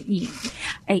hand,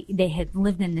 they had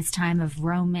lived in this time of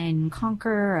Roman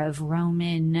conqueror, of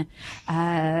Roman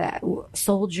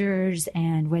soldiers,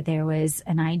 and where there was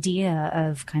an idea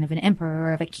of kind of an emperor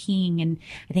or of a king. And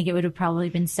I think it would have probably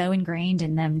been so ingrained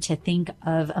in them to think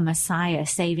of a Messiah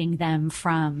saving them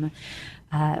from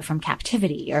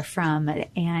captivity or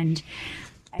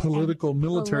political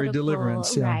military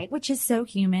deliverance, yeah. Right, which is so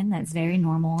human. That's very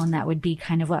normal, and that would be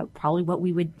kind of probably what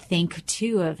we would think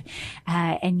too of.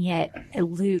 And yet,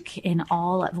 Luke,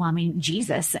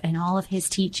 Jesus in all of his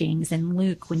teachings, and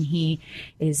Luke when he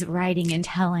is writing and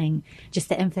telling, just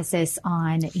the emphasis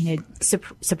on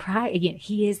surprise. Again,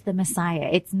 he is the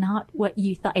Messiah. It's not what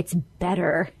you thought. It's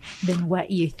better than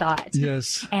what you thought.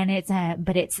 Yes, and it's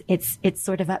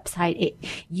sort of upside.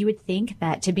 You would think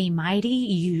that to be mighty,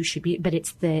 you should be, but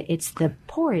it's the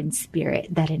poor in spirit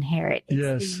that inherit.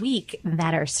 It's the weak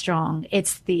that are strong.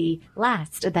 It's the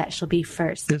last that shall be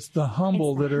first. It's the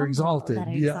humble that are exalted.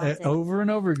 Yeah, over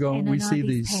and over again we see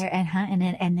these. And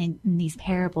then these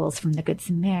parables from the Good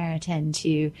Samaritan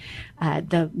to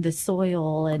the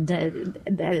soil and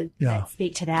that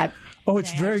speak to that. Oh,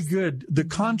 it's very good. The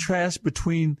contrast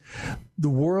between the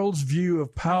world's view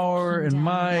of power and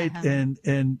might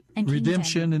and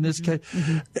redemption in this case,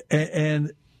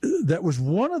 and that was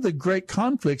one of the great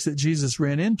conflicts that Jesus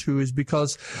ran into, is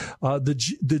because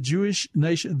the Jewish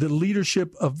nation, the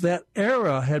leadership of that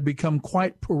era had become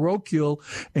quite parochial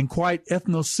and quite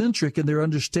ethnocentric in their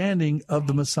understanding of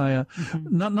the Messiah.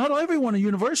 Mm-hmm. Not everyone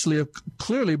universally,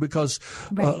 clearly, because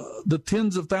the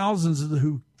tens of thousands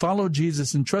who followed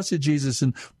Jesus and trusted Jesus,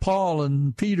 and Paul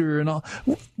and Peter and all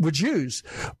were Jews.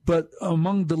 But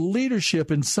among the leadership,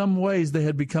 in some ways, they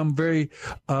had become very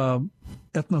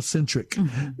ethnocentric.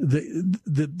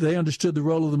 Mm-hmm. They understood the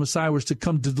role of the Messiah was to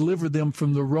come to deliver them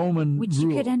from the Roman Which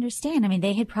rule. You could understand. I mean,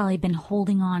 they had probably been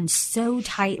holding on so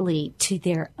tightly to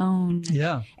their own,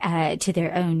 to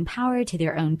their own power, to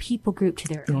their own people group, to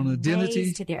their own identity,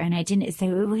 ways, to their own identity. So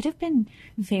it would have been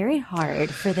very hard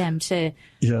for them to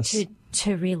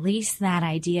release that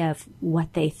idea of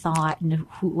what they thought and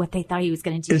what they thought he was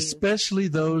going to do. Especially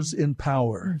those in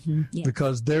power,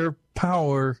 because their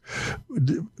power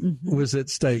was at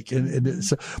stake.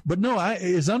 But no,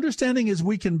 as understanding as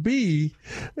we can be,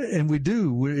 and we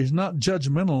do, is not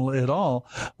judgmental at all.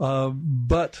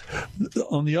 But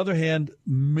on the other hand,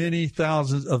 many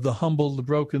thousands of the humble, the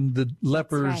broken, the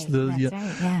lepers,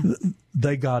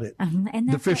 they got it. And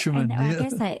the fishermen. I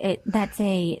guess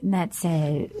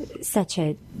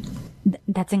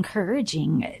that's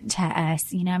encouraging to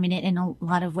us. You know, I mean, in a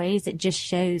lot of ways, it just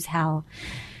shows how,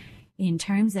 in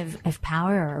terms of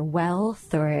power or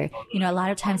wealth, or, you know, a lot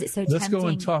of times it's so tempting. Let's go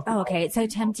and talk. Oh, okay. It's so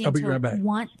tempting I'll be to right back.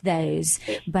 want those,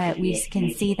 but we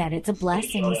can see that it's a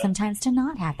blessing sometimes to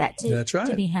not have that. That's right.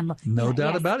 To be humble. No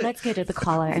doubt about it. Let's go to the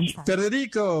caller. I'm sorry.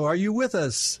 Federico, are you with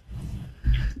us?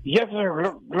 Yes,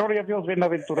 sir. Gloria a Dios,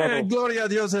 bienaventurado. Gloria a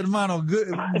Dios, hermano.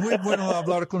 Muy bueno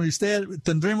hablar con usted.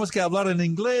 Tendremos que hablar en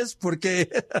inglés porque...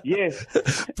 Yes.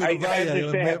 Pero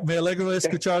vaya, me alegro de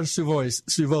escuchar su voz.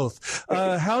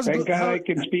 Thank God I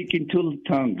can speak in two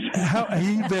tongues.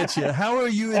 You betcha. How are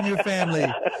you and your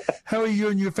family? How are you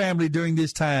and your family during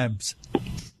these times?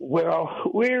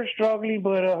 Well, we're struggling,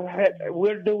 but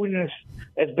we're doing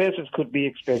as best as could be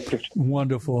expected.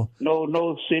 Wonderful.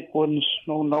 No sick ones.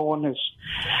 No one has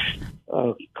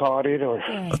caught it. Or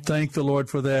thank the Lord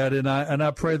for that, and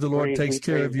I pray the Lord takes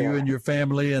care of you and your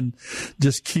family, and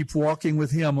just keep walking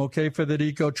with Him. Okay,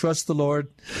 Federico, trust the Lord.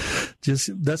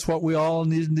 That's what we all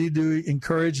need to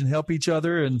encourage and help each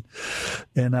other,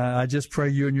 and I just pray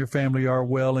you and your family are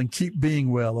well and keep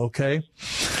being well. Okay.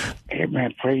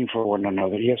 Amen. Praying for one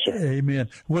another. Yes, sir. Amen.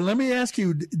 Well, let me ask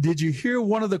you, did you hear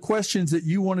one of the questions that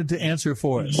you wanted to answer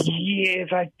for us? Yes,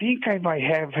 I think I might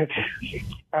have.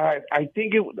 I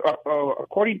think it,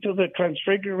 according to the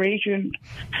Transfiguration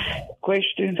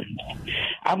question,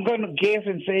 I'm going to guess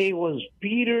and say it was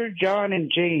Peter, John,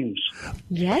 and James.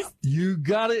 Yes. You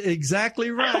got it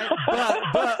exactly right.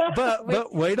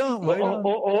 But wait on.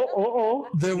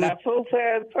 Not so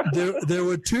fast. There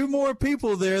were two more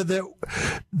people there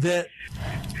that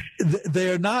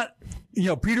they're not, you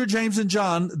know, Peter, James, and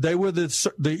John, they were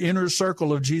the inner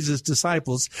circle of Jesus'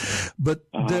 disciples, but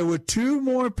there were two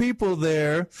more people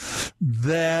there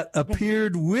that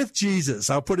appeared with Jesus.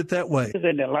 I'll put it that way.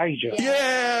 And Elijah.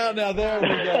 Yeah, now there we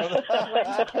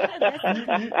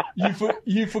go.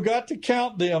 You forgot to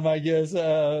count them, I guess.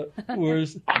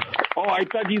 Oh, I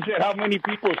thought you said how many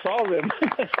people saw them.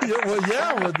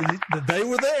 They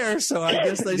were there, so I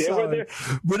guess they saw them.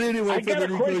 But anyway, I got a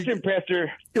question,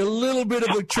 Pastor. A little bit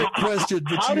of a trick question,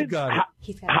 but you got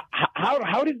it.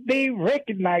 How did they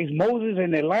recognize Moses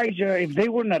and Elijah if they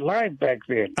weren't alive back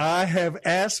then? I have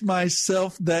asked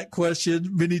myself that question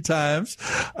many times.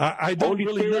 I don't Holy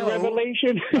really Spirit know.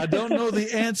 Revelation? I don't know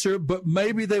the answer, but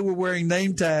maybe they were wearing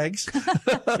name tags,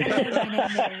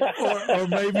 or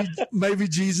maybe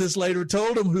Jesus later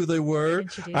told them who they were.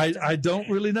 I don't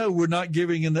really know. We're not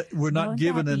given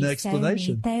an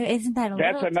explanation. So neat, isn't that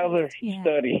That's another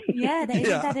study. Yeah, isn't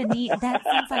that a neat? That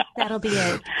seems like that'll be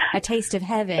a taste of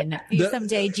heaven.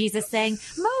 Someday Jesus saying,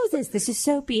 Moses, this is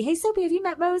Soapy. Hey, Soapy, have you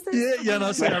met Moses? Yeah, no,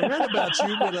 I read about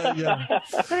you, but yeah.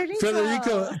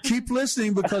 Federico, keep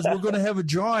listening because we're going to have a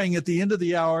drawing at the end of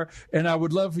the hour, and I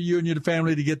would love for you and your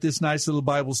family to get this nice little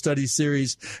Bible study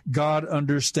series, God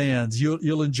Understands.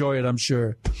 You'll enjoy it, I'm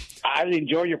sure. I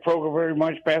enjoy your program very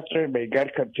much, Pastor. May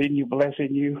God continue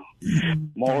blessing you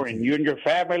more in you and your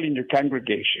family and your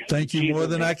congregation. Thank you more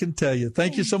than I can tell you.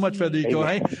 Thank you so much, Federico.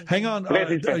 Hey, hang on.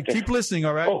 Keep listening,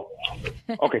 all right? Oh,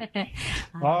 okay.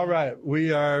 All right. We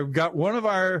got one of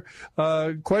our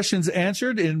questions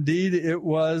answered. Indeed, it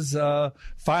was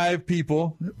 5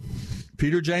 people.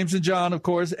 Peter, James, and John, of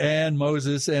course, and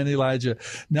Moses and Elijah.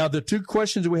 Now, the 2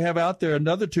 questions we have out there,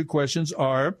 another 2 questions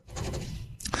are,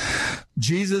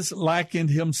 Jesus likened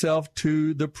himself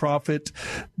to the prophet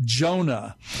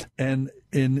Jonah. And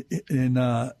in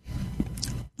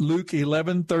Luke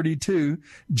 11:32,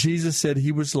 Jesus said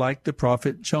he was like the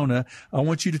prophet Jonah. I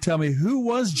want you to tell me, who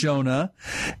was Jonah,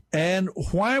 and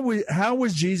how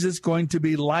was Jesus going to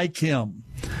be like him?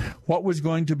 What was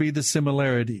going to be the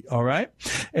similarity? All right.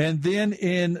 And then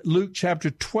in Luke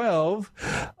chapter 12,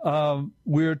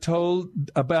 we're told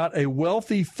about a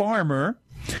wealthy farmer.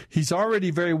 He's already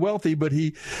very wealthy, but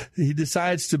he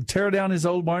decides to tear down his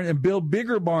old barn and build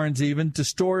bigger barns even to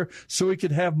store, so he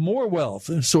could have more wealth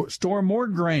and store more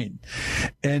grain.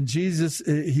 And Jesus,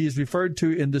 he is referred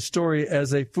to in the story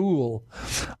as a fool.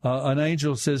 An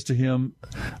angel says to him,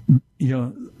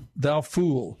 thou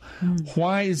fool.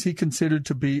 Why is he considered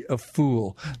to be a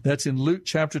fool? That's in Luke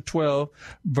chapter 12,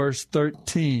 verse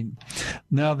 13.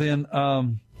 Now then,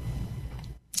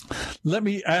 let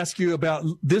me ask you about,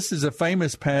 this is a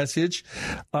famous passage.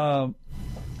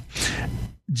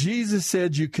 Jesus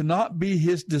said you cannot be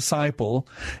his disciple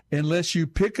unless you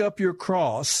pick up your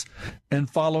cross and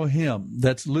follow him.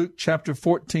 That's Luke chapter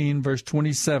 14, verse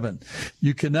 27.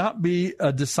 You cannot be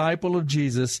a disciple of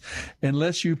Jesus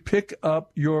unless you pick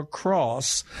up your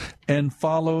cross and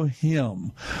follow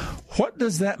him. What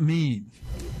does that mean?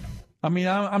 I mean,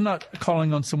 I'm not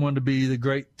calling on someone to be the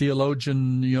great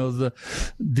theologian, the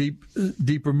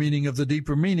deeper meaning of the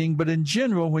deeper meaning. But in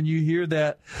general, when you hear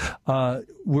that,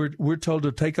 we're told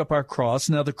to take up our cross.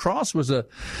 Now, the cross it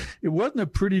wasn't a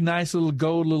pretty nice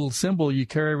little symbol you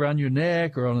carry around your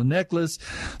neck or on a necklace.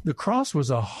 The cross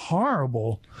was a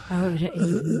horrible.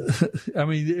 I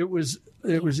mean, it was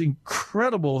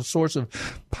incredible source of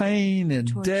pain and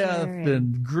torture, death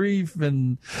and grief.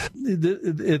 And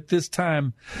at this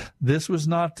time, this was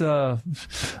not,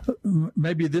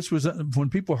 maybe this was, when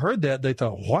people heard that, they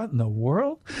thought, what in the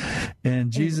world?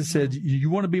 And Jesus said,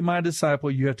 you want to be my disciple,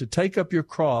 you have to take up your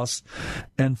cross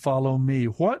and follow me.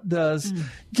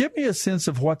 Give me a sense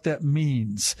of what that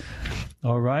means.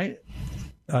 All right.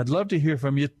 I'd love to hear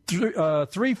from you.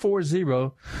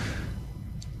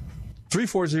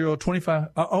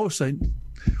 340-25. Say,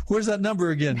 where's that number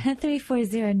again?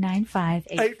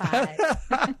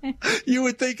 340-9585. You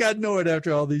would think I'd know it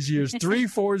after all these years.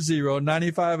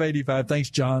 340-9585. Thanks,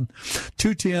 John.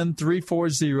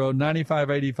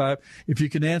 210-340-9585. If you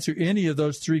can answer any of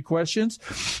those three questions,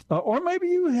 or maybe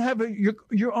you have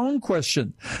your own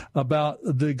question about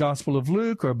the Gospel of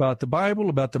Luke or about the Bible,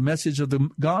 about the message of the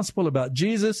gospel, about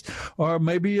Jesus, or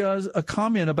maybe a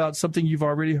comment about something you've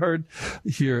already heard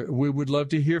here. We would love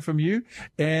to hear from you,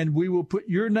 and we will put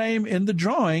your name in the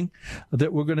drawing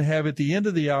that we're going to have at the end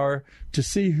of the hour to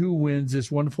see who wins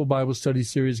this wonderful Bible study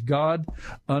series, God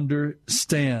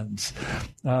Understands.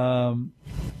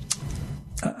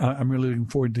 I'm really looking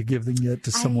forward to giving it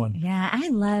to someone. I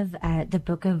love the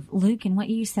book of Luke and what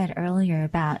you said earlier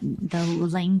about the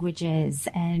languages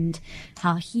and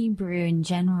how Hebrew in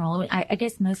general, I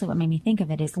guess mostly what made me think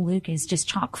of it is Luke is just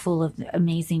chock full of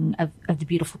amazing, of the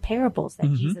beautiful parables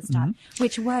that Jesus taught,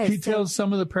 which was... He tells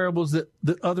some of the parables that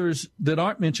others that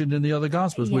aren't mentioned in the other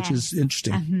Gospels, which is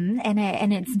interesting. And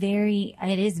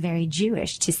it is very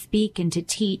Jewish to speak and to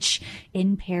teach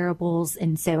in parables.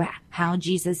 And so how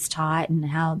Jesus taught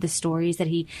and how the stories that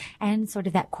and sort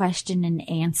of that question and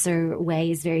answer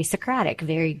way is very Socratic,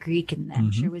 very Greek, and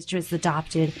I'm sure was just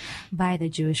adopted by the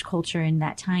Jewish culture in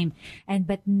that time.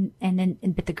 But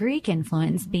the Greek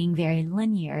influence being very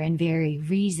linear and very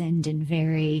reasoned and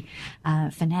very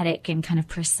phonetic and kind of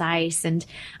precise. And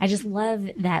I just love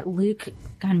that Luke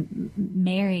kind of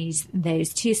marries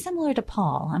those two, similar to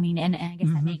Paul. I mean, and I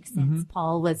guess that makes sense.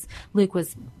 Luke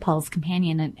was Paul's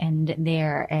companion and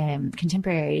their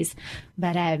contemporaries.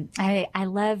 But I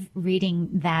love reading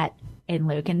that in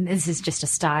Luke, and this is just a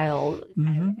style.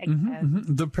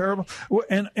 The parable,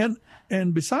 and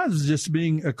besides just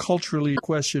being a culturally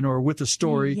question or with a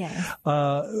story,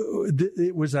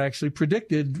 it was actually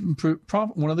predicted.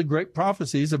 One of the great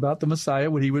prophecies about the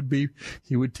Messiah, he would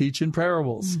teach in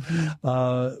parables.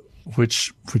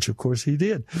 Which of course he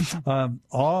did.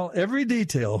 Every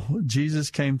detail,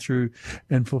 Jesus came through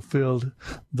and fulfilled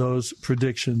those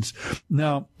predictions.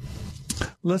 Now,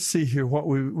 let's see here what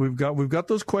we've got. We've got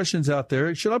those questions out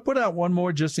there. Should I put out one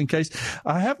more just in case?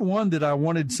 I have one that I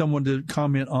wanted someone to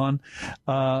comment on,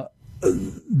 that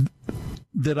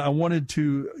I wanted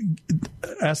to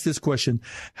ask this question.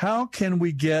 How can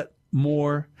we get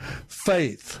more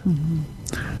faith?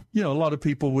 A lot of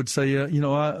people would say,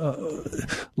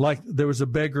 like there was a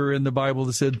beggar in the Bible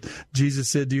that said, Jesus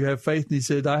said, do you have faith? And he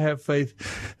said, I have faith.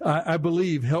 I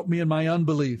believe. Help me in my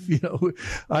unbelief.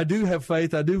 I do have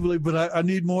faith. I do believe, but I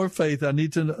need more faith. I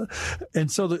need to know. And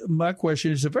so my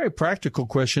question is a very practical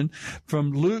question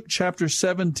from Luke chapter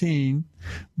 17,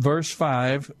 verse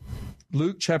 5.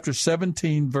 Luke chapter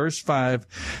 17, verse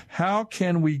 5. How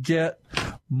can we get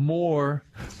more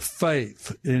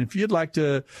faith? And if you'd like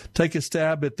to take a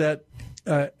stab at that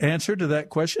answer to that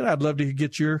question, I'd love to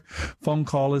get your phone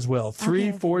call as well.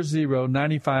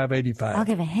 340-9585. I'll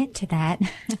give a hint to that.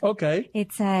 Okay.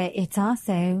 It's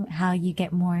also how you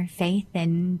get more faith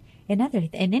in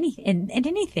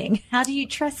anything. How do you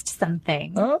trust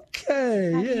something?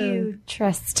 Okay. How do you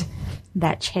trust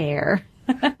that chair?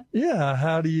 Yeah,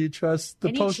 how do you trust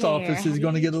the post office is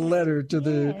going to get a letter to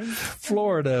the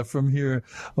Florida from here?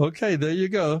 Okay, there you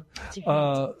go.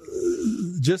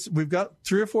 We've got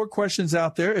 3 or 4 questions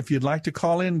out there. If you'd like to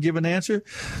call in and give an answer,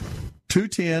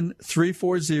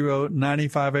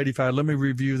 210-340-9585. Let me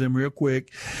review them real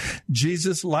quick.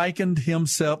 Jesus likened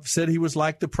himself, said he was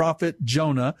like the prophet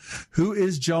Jonah. Who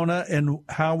is Jonah and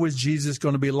how was Jesus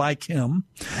going to be like him?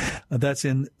 That's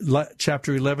in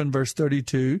chapter 11, verse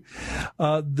 32.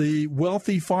 The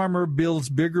wealthy farmer builds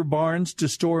bigger barns to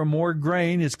store more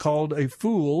grain. It's called a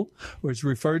fool, or it's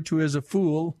referred to as a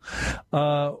fool.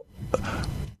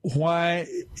 Why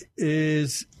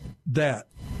is that?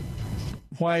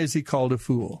 Why is he called a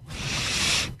fool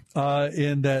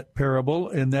in that parable?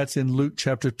 And that's in Luke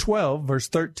chapter 12, verse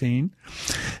 13.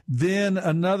 Then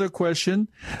another question.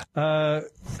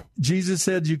 Jesus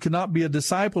said you cannot be a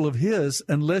disciple of his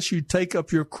unless you take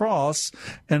up your cross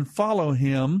and follow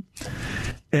him.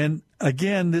 And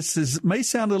again, may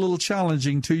sound a little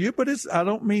challenging to you, but it's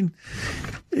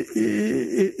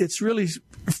really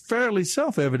fairly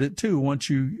self-evident too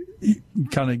once you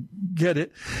kind of get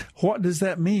it. What does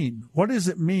that mean? What does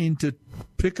it mean to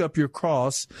pick up your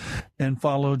cross and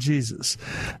follow Jesus?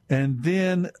 And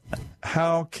then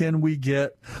how can we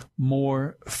get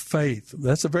more faith?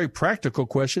 That's a very practical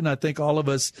question. I think all of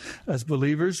us as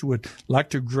believers would like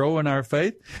to grow in our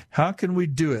faith. How can we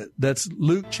do it? That's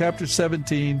Luke chapter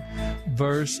 17,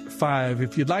 verse 5.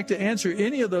 If you'd like to answer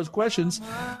any of those questions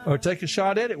or take a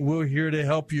shot at it, we're here to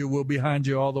help you. We're behind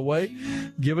you all the way.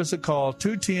 Give us a call,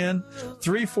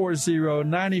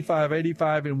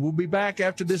 210-340-9585, and we'll be back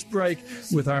after this break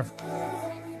with our...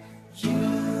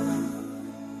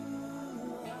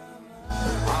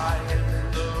 I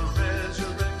am the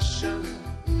resurrection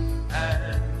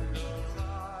and the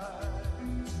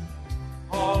life.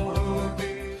 All who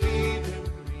believe in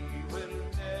me will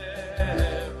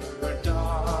never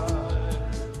die.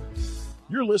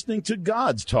 You're listening to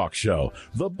God's talk show,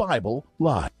 The Bible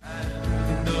Live.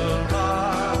 And the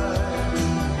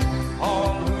life.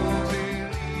 All who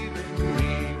believe in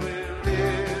me will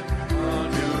live a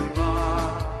new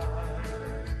life.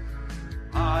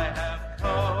 I have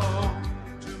come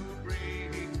to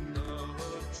bring the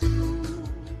truth.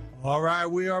 All right,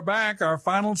 we are back. Our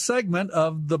final segment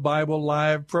of the Bible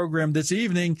Live program this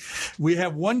evening. We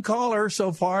have one caller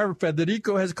so far.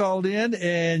 Federico has called in,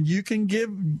 and you can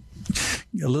give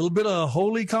a little bit of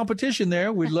holy competition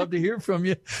there. We'd love to hear from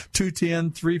you.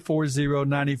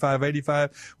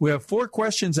 210-340-9585. We have 4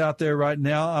 questions out there right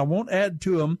now. I won't add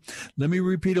to them. Let me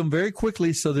repeat them very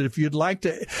quickly so that if you'd like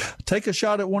to take a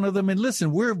shot at one of them, and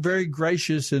listen, we're very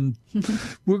gracious and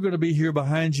we're going to be here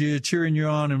behind you, cheering you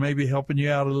on and maybe helping you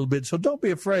out a little bit. So don't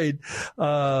be afraid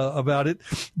about it.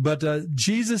 But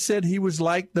Jesus said he was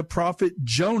like the prophet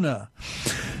Jonah.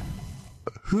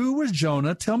 Who was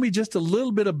Jonah? Tell me just a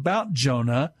little bit about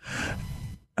Jonah,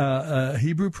 a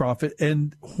Hebrew prophet,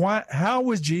 and how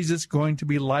was Jesus going to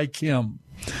be like him?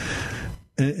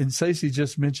 And Stacey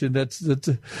just mentioned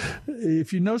that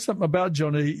if you know something about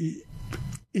Jonah,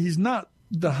 he's not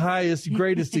the highest,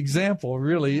 greatest example,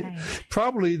 really. Right.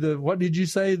 Probably what did you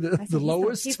say? The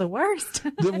lowest? He's the worst.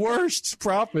 The worst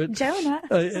prophet. Jonah.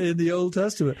 In the Old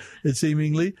Testament,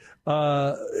 seemingly.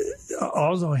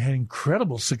 Also had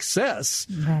incredible success.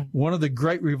 Right. One of the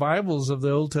great revivals of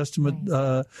the Old Testament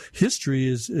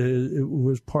history it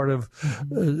was part of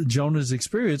Jonah's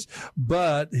experience,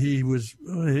 but he was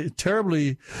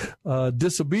terribly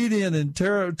disobedient and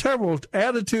terrible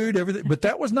attitude, everything. But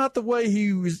that was not the way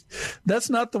he was.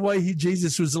 That's not the way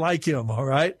Jesus was like him. All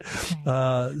right.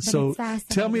 So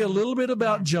tell me a little bit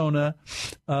about Jonah,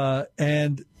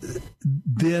 and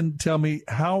then tell me,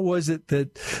 how was it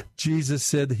that Jesus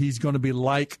said he's going to be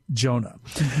like Jonah?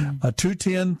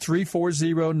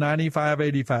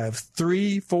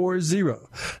 210-340-9585.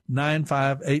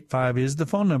 340-9585 is the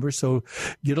phone number. So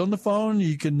get on the phone.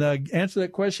 You can answer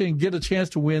that question and get a chance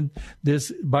to win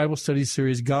this Bible study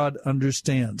series, God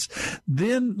Understands.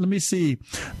 Then, let me see.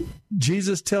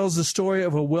 Jesus tells the story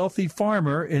of a wealthy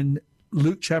farmer in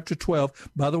Luke chapter 12.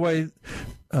 By the way,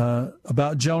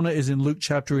 about Jonah is in Luke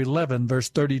chapter 11, verse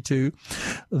 32.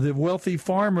 The wealthy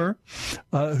farmer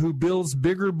who builds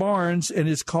bigger barns and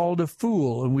is called a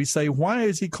fool. And we say, why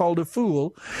is he called a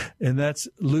fool? And that's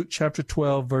Luke chapter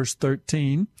 12, verse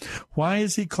 13. Why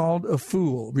is he called a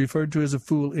fool? Referred to as a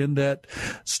fool in that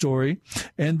story.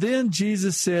 And then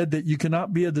Jesus said that you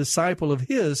cannot be a disciple of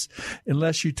his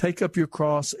unless you take up your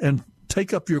cross and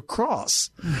take up your cross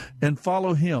and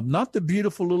follow him. Not the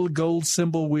beautiful little gold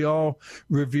symbol we all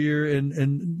revere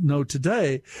and know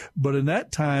today, but in that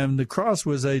time, the cross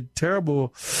was a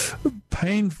terrible,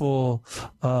 painful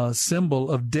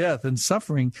symbol of death and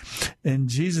suffering. And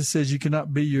Jesus says you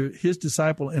cannot be his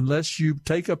disciple unless you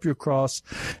take up your cross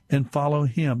and follow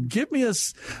him. Give me a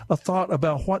thought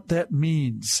about what that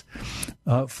means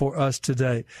for us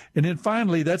today. And then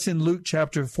finally, that's in Luke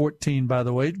chapter 14, by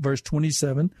the way, verse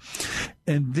 27.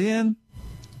 And then,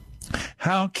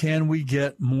 how can we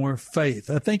get more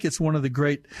faith? I think it's one of the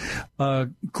great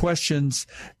questions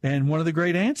and one of the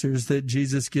great answers that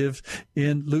Jesus gives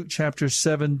in Luke chapter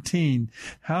 17.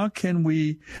 How can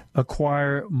we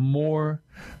acquire more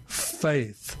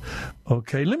faith?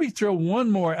 Okay, let me throw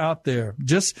one more out there.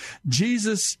 Just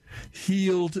Jesus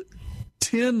healed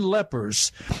 10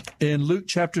 lepers in Luke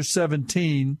chapter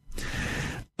 17.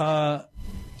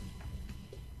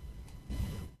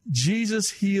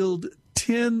 Jesus healed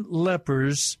 10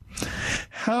 lepers.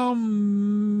 How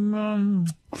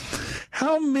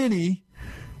many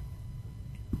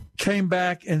came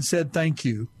back and said thank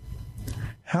you?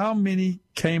 How many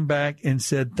came back and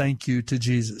said thank you to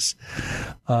Jesus?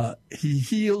 He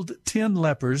healed 10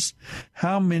 lepers.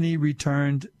 How many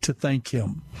returned to thank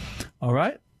him? All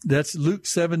right? That's Luke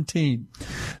 17.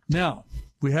 Now,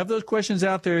 we have those questions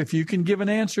out there. If you can give an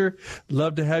answer,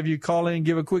 love to have you call in and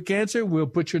give a quick answer. We'll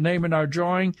put your name in our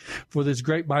drawing for this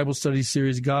great Bible study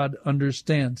series, God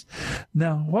Understands.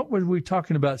 Now, what were we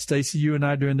talking about, Stacy, you and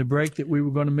I, during the break that we were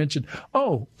going to mention?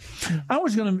 Oh, I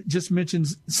was going to just mention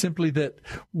simply that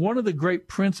one of the great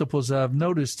principles I've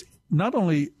noticed, not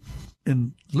only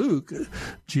in Luke,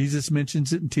 Jesus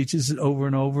mentions it and teaches it over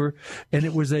and over, and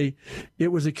it was a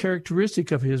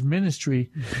characteristic of his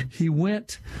ministry. He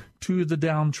went to the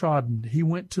downtrodden. He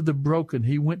went to the broken.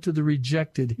 He went to the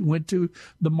rejected. He went to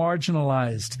the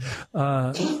marginalized,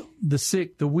 the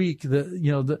sick, the weak,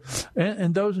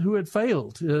 and those who had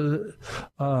failed,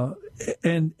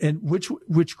 and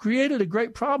which created a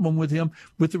great problem with him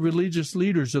with the religious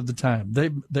leaders of the time.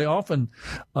 They often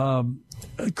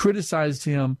criticized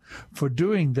him for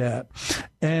doing that,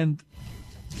 and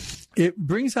it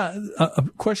brings out a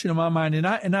question in my mind,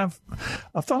 and I've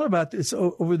thought about this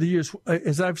over the years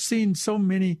as I've seen so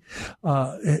many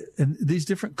in these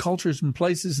different cultures and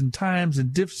places and times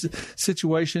and different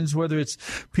situations, whether it's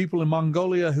people in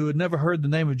Mongolia who had never heard the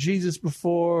name of Jesus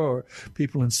before, or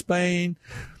people in Spain,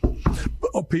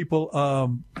 or people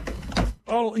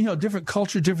all, different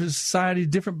culture, different society,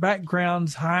 different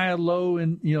backgrounds, high, low,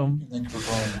 and,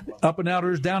 up and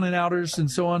outers, down and outers, and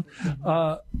so on.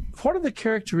 What are the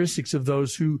characteristics of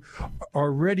those who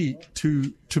are ready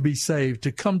to be saved,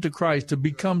 to come to Christ, to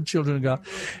become children of God?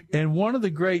 And one of the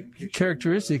great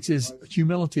characteristics is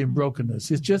humility and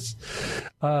brokenness. It's just,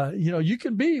 you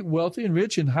can be wealthy and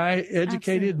rich and high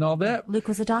educated. Absolutely. And all that. Luke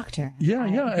was a doctor. Yeah.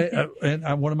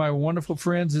 And one of my wonderful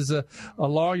friends is a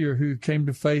lawyer who came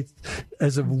to faith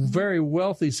as a very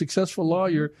wealthy, successful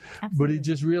lawyer. Absolutely. But he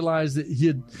just realized that he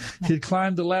had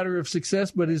climbed the ladder of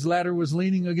success, but his ladder was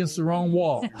leaning against the wrong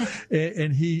wall.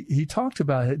 And he talked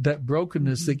about it, that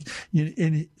brokenness.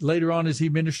 And later on, as he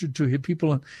ministered to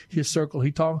people in his circle,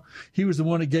 he was the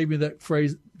one that gave me that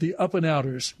phrase, the up and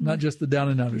outers, not just the down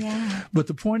and outers. Yeah. But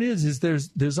the point is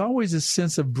there's always a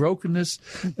sense of brokenness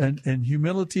and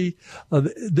humility.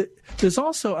 There's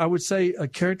also, I would say, a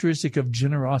characteristic of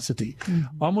generosity.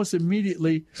 Mm-hmm. Almost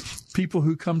immediately, people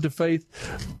who come to faith,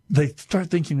 they start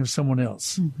thinking of someone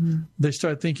else. Mm-hmm. They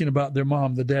start thinking about their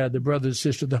mom, the dad, the brother, the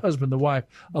sister, the husband, the wife,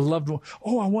 a loved one.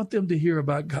 Oh, I want them to hear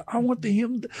about God. I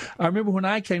remember when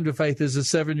I came to faith as a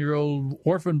 7-year-old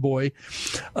orphan boy,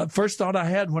 first thought I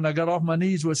had when I got off my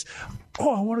knees was,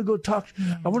 I want to go talk.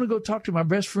 Yeah. I want to go talk to my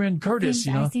best friend Curtis.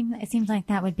 It seems like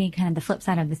that would be kind of the flip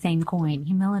side of the same coin.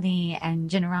 Humility and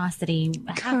generosity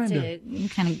have to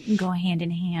kind of go hand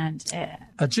in hand.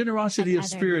 A generosity of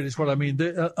spirit is what I mean.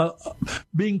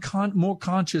 Being more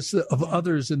conscious of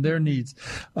others and their needs.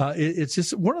 It's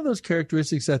just one of those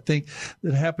characteristics I think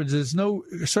that happens. There's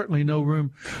certainly no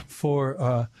room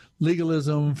for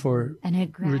legalism, for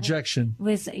rejection.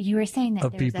 You were saying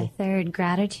that there was a third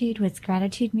gratitude? Was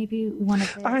gratitude maybe one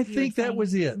of the... I think that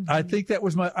was it. Mm-hmm. I think that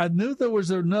was I knew there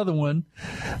was another one,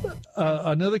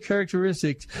 another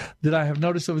characteristic that I have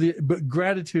noticed over but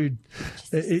gratitude,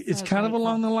 it's kind of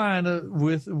along the line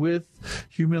with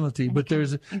humility. But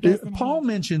Paul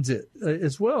mentions it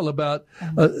as well about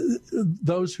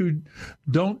those who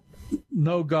don't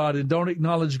know God and don't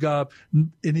acknowledge God.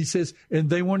 And he says, and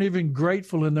they weren't even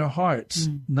grateful in their hearts,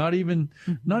 not even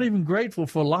grateful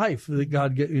for life that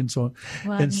God gave, and so on.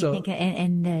 Well, and you so, think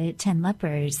in the 10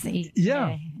 lepers.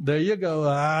 There you go.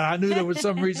 I knew there was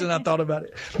some reason I thought about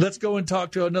it. Let's go and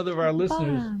talk to another of our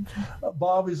listeners.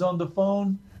 Bob is on the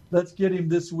phone. Let's get him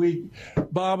this week.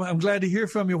 Bob, I'm glad to hear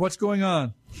from you. What's going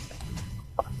on?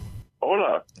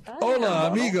 Hola. Hola,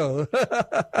 amigo.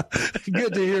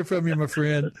 Good to hear from you, my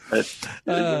friend. Yes,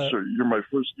 sir. You're my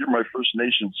First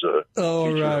Nations.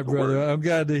 All right, brother. Word. I'm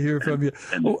glad to hear from you.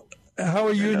 How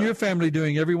are you and your family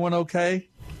doing? Everyone okay?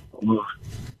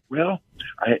 Well,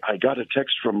 I got a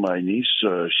text from my niece.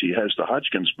 She has the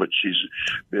Hodgkin's, but she's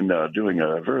been doing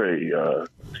a very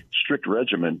strict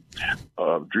regimen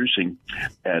of juicing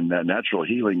and natural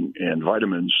healing and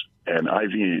vitamins and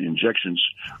IV injections,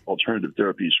 alternative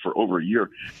therapies for over a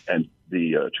year. And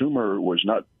the tumor was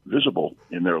not visible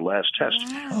in their last test.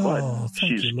 But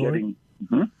she's getting...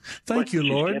 Thank you,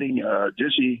 Lord. She's getting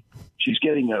dizzy. She's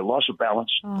getting a loss of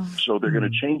balance. So they're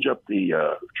going to change up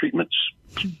the treatments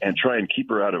and try and keep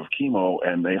her out of chemo.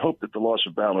 And they hope that the loss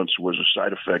of balance was a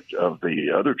side effect of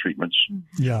the other treatments.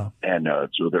 Yeah. And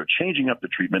so they're changing up the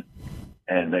treatment,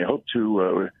 and they hope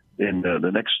to... in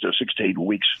the next 6 to 8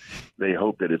 weeks, they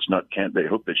hope that it's not. They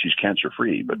hope that she's cancer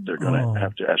free, but they're going to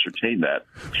have to ascertain that.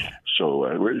 So,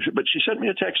 but she sent me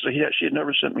a text. She had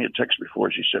never sent me a text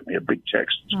before. She sent me a big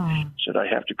text. Said I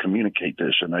have to communicate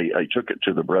this, and I took it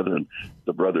to the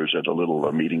brothers at a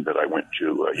little meeting that I went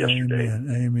to yesterday.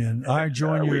 Amen. I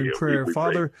join you in prayer,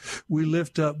 Father. We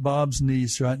lift up Bob's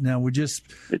niece right now. We just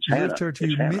lift her to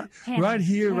you, right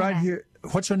here.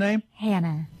 What's her name?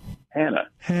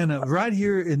 Hannah, right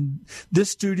here in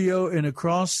this studio and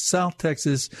across South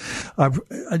Texas.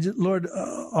 Lord,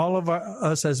 all of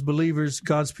us as believers,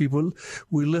 God's people,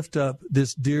 we lift up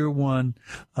this dear one,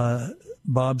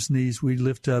 Bob's niece. We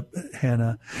lift up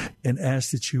Hannah and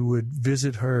ask that you would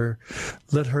visit her.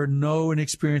 Let her know and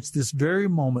experience this very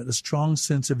moment a strong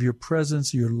sense of your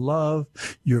presence, your love,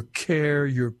 your care,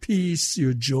 your peace,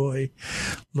 your joy.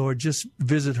 Lord, just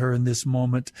visit her in this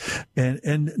moment.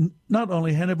 And not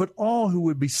only Hannah, but all who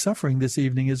would be suffering this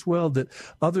evening as well, that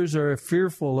others are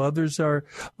fearful, others are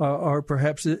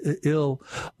perhaps ill.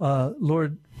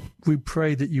 Lord, we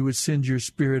pray that you would send your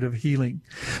spirit of healing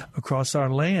across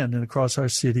our land and across our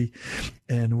city.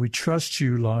 And we trust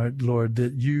you, Lord,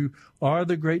 that you are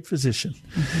the great physician.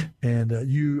 And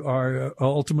you are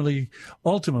ultimately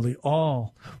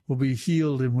all will be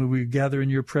healed, and when we gather in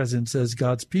your presence as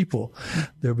God's people,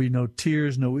 there'll be no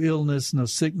tears, no illness, no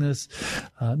sickness,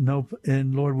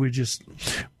 and Lord, we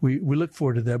look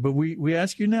forward to that. But we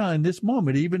ask you now in this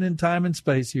moment, even in time and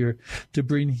space here, to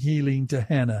bring healing to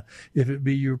Hannah, if it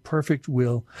be your perfect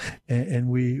will. And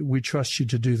we trust you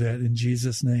to do that in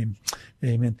Jesus' name.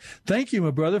 Amen. Thank you,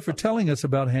 my brother, for telling us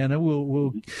about Hannah.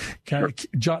 We'll kind of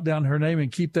jot down her name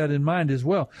and keep that in mind as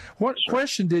well. What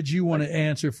question did you want to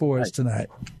answer for us tonight?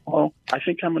 Well, I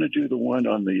think I'm going to do the one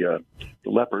on the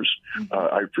lepers.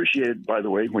 I appreciated, by the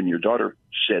way, when your daughter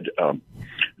said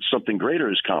something greater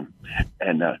has come.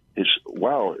 And it's,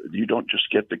 wow, you don't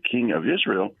just get the king of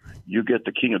Israel, you get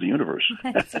the king of the universe.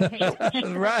 That's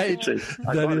right. I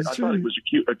thought it was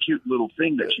a cute little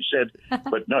thing that she said,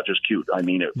 but not just cute. I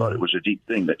mean, I thought it was a deep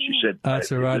thing that she said.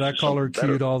 That's all right. I call her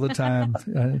cute all the time.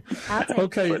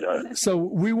 Okay. So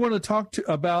we want to talk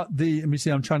about let me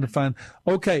see, I'm trying to find.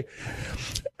 Okay.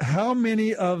 How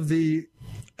many of the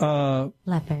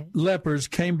lepers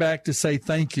came back to say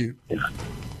thank you?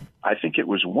 I think it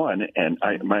was one, and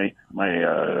my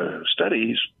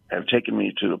studies have taken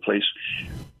me to the place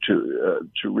to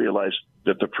realize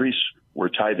that the priests were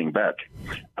tithing back.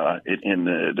 In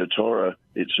the Torah,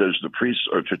 it says the priests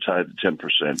are to tithe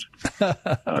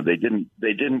 10%. They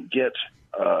didn't get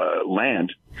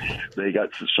land. They got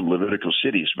some Levitical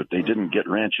cities, but they didn't get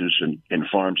ranches and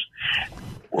farms.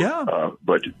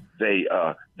 But they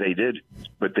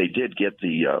did get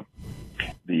the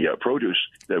produce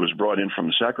that was brought in from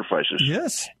the sacrifices.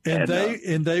 Yes,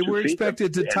 and they were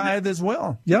expected to tithe as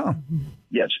well. Yeah.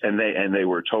 Yes, and they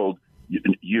were told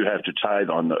you have to tithe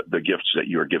on the gifts that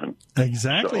you are given.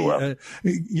 Exactly. Pastors.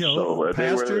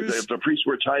 The priests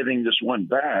were tithing this one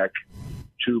back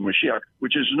to Mashiach,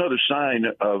 which is another sign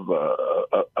of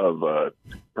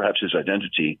perhaps his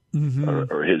identity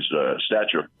or his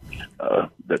stature,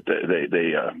 that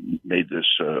they made this.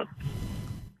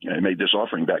 I made this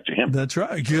offering back to him. That's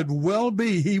right. Could well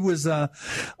be he was a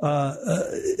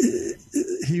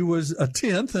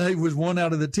tenth. He was one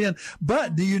out of the 10.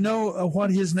 But do you know what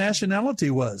his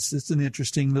nationality was? It's an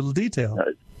interesting little detail.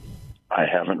 I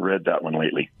haven't read that one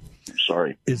lately.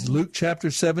 sorry. It's Luke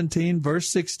chapter 17, verse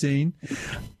 16.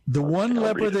 The one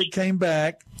leper that came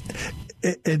back,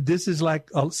 and this is like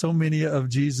so many of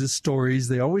Jesus' stories,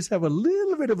 they always have a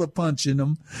little bit of a punch in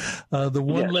them. The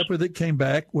one leper that came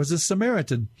back was a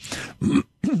Samaritan,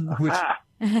 which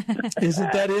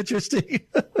isn't that interesting?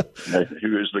 He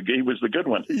was the good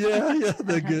one. Yeah,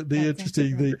 the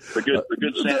interesting, the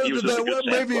good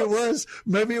Samaritan.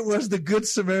 Maybe it was the good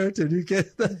Samaritan.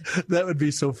 That would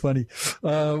be so funny.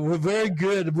 We're very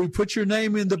good. We put your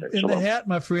name in the hat,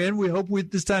 my friend. We hope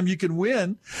this time you can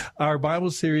win our Bible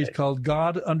series called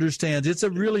God Understands. It's a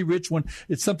really rich one.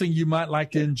 It's something you might like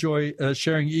to enjoy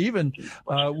sharing, even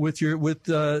with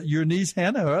your niece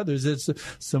Hannah or others. It's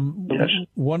some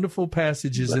wonderful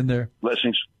passages in there.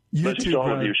 Blessings. Blessings to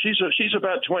all of you. She's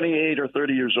about 28 or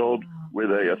 30 years old with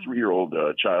a 3-year-old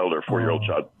child or 4-year-old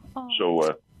child.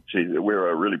 So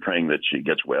we're really praying that she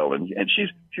gets well, and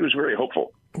she was very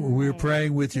hopeful. We're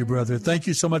praying with you, brother. Thank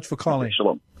you so much for calling.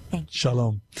 Shalom. Thank you.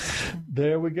 Shalom.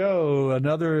 There we go.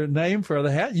 Another name for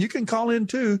the hat. You can call in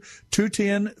too.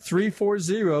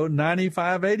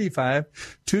 210-340-9585.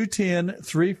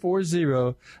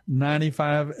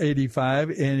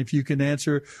 210-340-9585. And if you can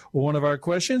answer one of our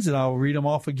questions, and I'll read them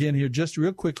off again here just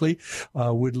real quickly.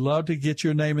 We'd love to get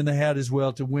your name in the hat as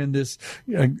well to win this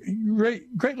great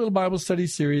little Bible study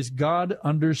series. God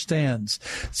Understands.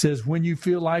 It says, when you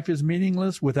feel life is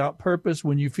meaningless, without purpose,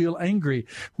 when you feel angry,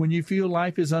 when you feel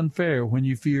life is unfair, when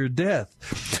you fear death,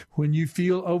 when you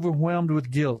feel overwhelmed with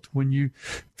guilt, when you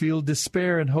feel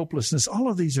despair and hopelessness. All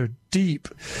of these are deep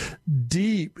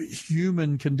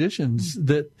human conditions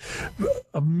that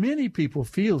many people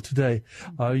feel today.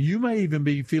 You may even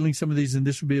be feeling some of these, and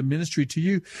this would be a ministry to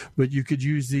you, but you could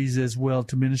use these as well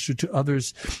to minister to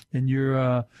others in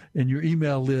your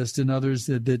email list and others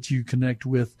that you connect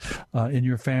with in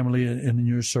your family and in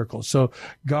your circle. So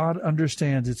God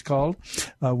Understands, it's called.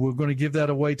 We're going to give that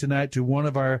away tonight to one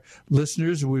of our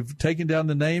listeners. We've taken down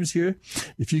the names here.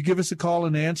 If you give us a call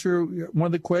and answer one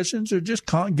of the questions, or just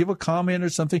give a comment or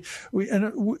something,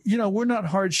 we're not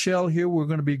hard shell here. We're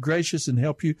going to be gracious and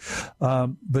help you.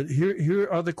 But here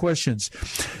are the questions.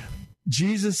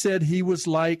 Jesus said he was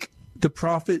like the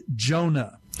prophet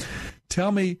Jonah.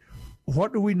 Tell me,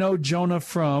 what do we know Jonah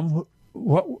from?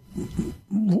 Who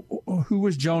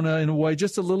was Jonah in a way?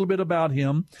 Just a little bit about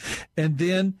him. And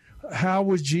then how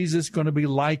was Jesus going to be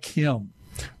like him?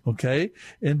 Okay.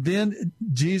 And then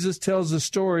Jesus tells a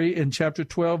story in chapter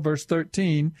 12, verse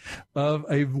 13 of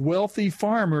a wealthy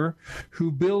farmer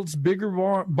who builds bigger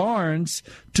barns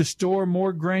to store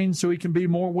more grain so he can be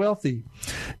more wealthy.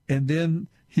 And then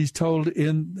he's told,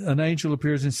 an angel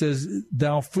appears and says,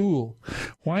 "Thou fool."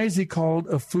 Why is he called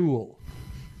a fool?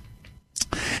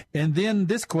 And then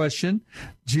this question,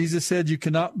 Jesus said you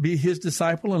cannot be his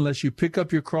disciple unless you pick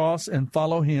up your cross and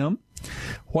follow him.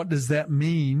 What does that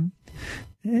mean?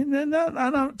 And then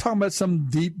I'm not talking about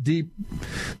some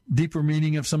deeper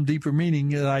meaning of some deeper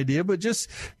meaning idea, but just,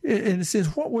 and it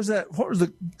says, what was that? What was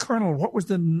the kernel? What was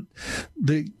the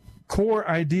core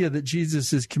idea that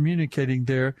Jesus is communicating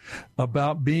there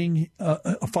about being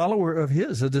a follower of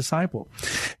his, a disciple?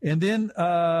 And then,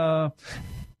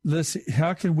 let's see,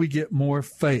 how can we get more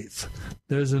faith?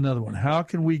 There's another one. How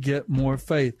can we get more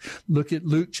faith? Look at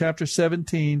Luke chapter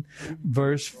 17,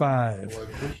 verse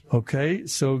 5. Okay,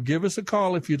 so give us a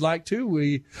call if you'd like to.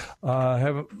 We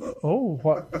have,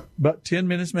 about 10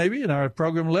 minutes maybe in our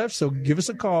program left, so give us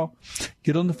a call.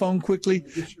 Get on the phone quickly,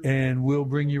 and we'll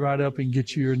bring you right up and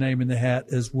get you your name in the hat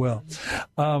as well.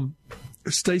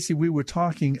 Stacy, we were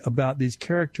talking about these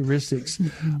characteristics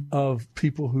of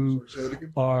people who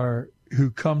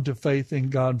come to faith in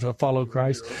God, to follow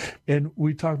Christ. And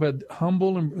we talk about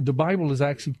humble, and the Bible is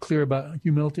actually clear about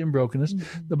humility and brokenness.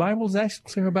 The Bible is actually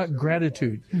clear about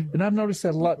gratitude. And I've noticed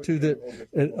that a lot too, that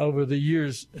over the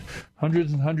years,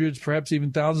 hundreds and hundreds, perhaps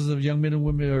even thousands of young men and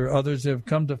women or others have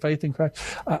come to faith in Christ.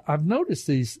 I've noticed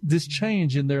this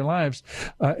change in their lives,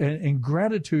 and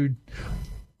gratitude.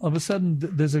 All of a sudden,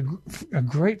 there's a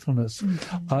gratefulness,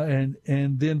 and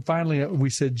then finally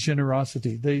we said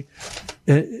generosity.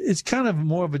 It's kind of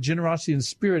more of a generosity in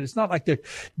spirit. It's not like they're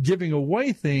giving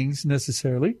away things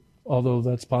necessarily, although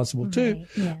that's possible too.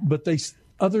 Yeah. But they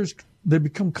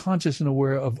become conscious and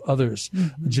aware of others.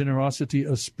 Generosity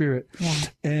of spirit,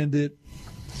 and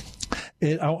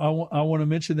And I want to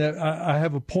mention that I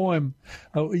have a poem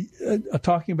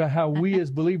talking about how we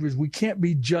as believers, we can't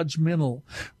be judgmental.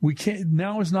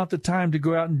 Now is not the time to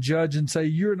go out and judge and say,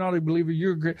 you're not a believer,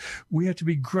 you're great. We have to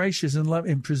be gracious and love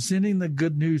in presenting the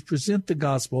good news, present the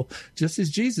gospel, just as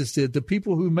Jesus did. The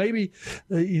people who maybe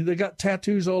they got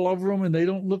tattoos all over them and they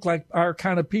don't look like our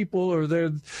kind of people, or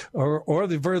the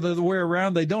other way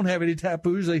around, they don't have any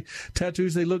tattoos. They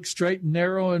look straight and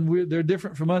narrow, and they're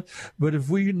different from us. But if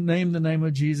we name the name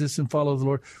of Jesus and follow the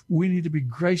Lord, we need to be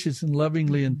gracious and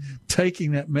lovingly and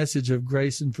taking that message of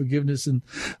grace and forgiveness and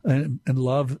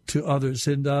love to others,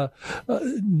 and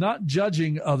not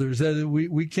judging others.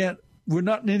 We can't. We're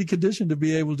not in any condition to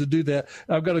be able to do that.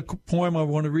 I've got a poem I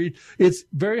want to read. It's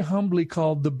very humbly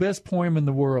called "The Best Poem in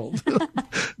the World"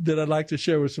 that I'd like to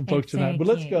share with some folks tonight. But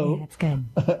let's go. Yeah, that's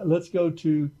good. Let's go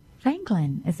to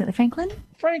Franklin. Is it Franklin?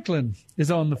 Franklin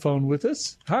is on the phone with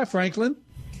us. Hi, Franklin.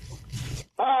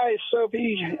 Hi,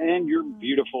 Soapy, and your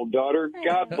beautiful daughter.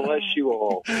 God bless you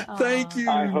all. Thank you,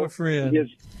 my friend. His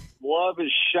love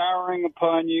is showering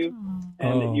upon you,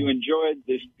 and that you enjoyed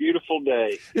this beautiful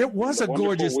day. It was a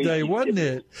gorgeous day, wasn't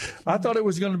it? I thought it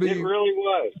was going to be really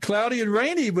was cloudy and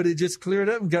rainy, but it just cleared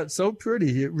up and got so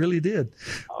pretty. It really did.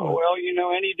 Oh, well,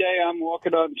 any day I'm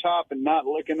walking on top and not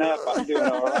looking up, I'm doing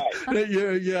all right.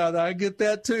 Yeah, I get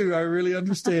that too. I really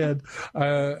understand.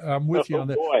 I'm with you on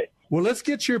that. Boy. Well, let's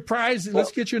get your prize.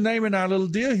 Let's get your name in our little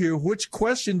deal here. Which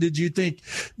question did you think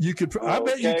you could? I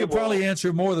bet you could probably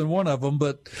answer more than one of them,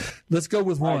 but let's go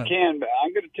with one. I can, but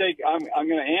I'm going to take. I'm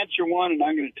going to answer one, and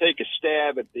I'm going to take a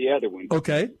stab at the other one.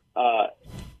 Okay. The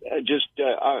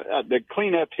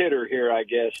cleanup hitter here, I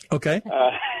guess. Okay.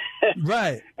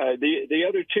 Right. The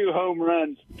other two home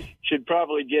runs should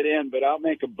probably get in, but I'll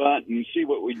make a bunt and see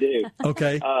what we do.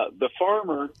 Okay. The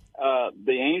farmer,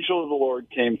 the angel of the Lord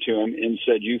came to him and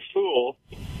said, "You fool,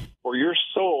 for your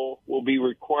soul will be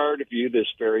required of you this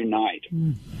very night."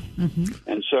 Mm-hmm.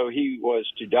 And so he was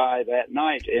to die that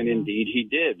night, and indeed he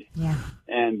did. Yeah.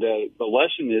 And the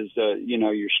lesson is,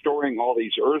 you're storing all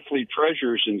these earthly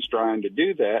treasures and trying to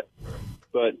do that,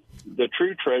 but the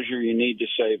true treasure you need to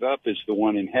save up is the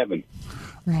one in heaven.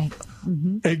 Right.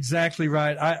 Mm-hmm. Exactly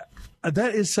right.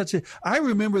 That is I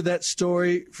remember that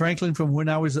story, Franklin, from when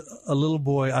I was a little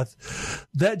boy.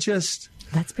 That's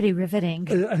pretty riveting.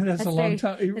 That's a long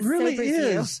time. It really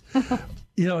is.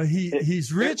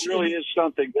 He's rich. It really is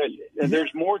something.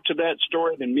 There's more to that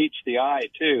story than meets the eye,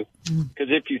 too. Because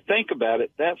if you think about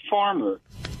it, that farmer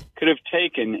could have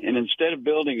taken, and instead of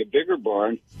building a bigger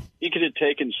barn, he could have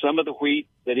taken some of the wheat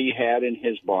that he had in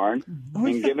his barn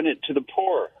and given it to the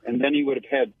poor. And then he would have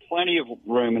had plenty of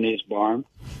room in his barn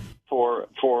for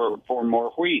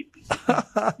more wheat.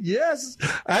 Yes.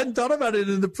 I hadn't thought about it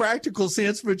in the practical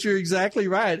sense, but you're exactly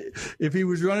right. If he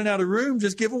was running out of room,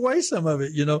 just give away some of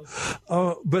it,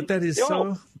 but that is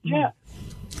so. Yeah.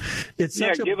 It's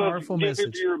such a powerful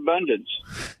message. Give your abundance.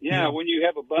 Yeah, when you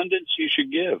have abundance, you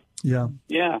should give. Yeah.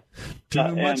 Yeah. To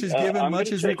whom much is given,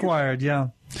 much is required. Yeah.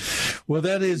 Well,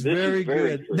 that is very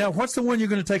good. True. Now, what's the one you're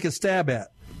going to take a stab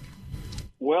at?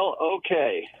 Well,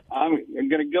 okay. I'm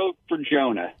going to go for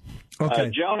Jonah. Okay.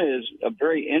 Jonah is a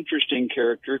very interesting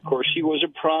character. Of course, he was a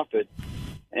prophet,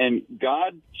 and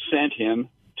God sent him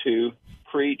to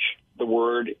preach the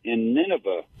word in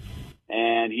Nineveh.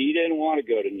 And he didn't want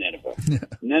to go to Nineveh.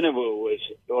 Nineveh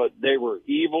they were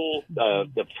evil.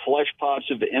 The flesh pots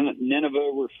of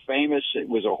Nineveh were famous. It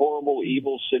was a horrible,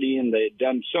 evil city, and they had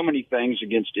done so many things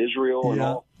against Israel and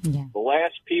all. Yeah. The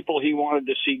last people he wanted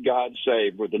to see God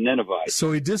save were the Ninevites.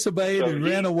 So he disobeyed and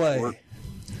ran away.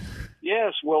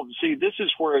 Yes, well, see, this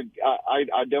is where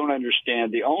I don't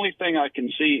understand. The only thing I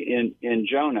can see in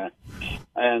Jonah,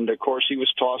 and of course he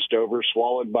was tossed over,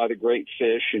 swallowed by the great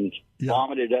fish, and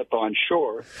vomited up on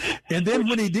shore. And then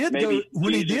when he did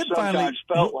sometimes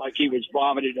felt like he was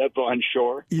vomited up on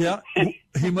shore. Yeah,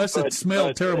 he must have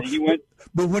smelled terrible.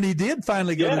 But when he did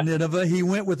finally go to Nineveh, he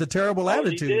went with a terrible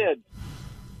attitude. He did.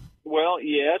 Well,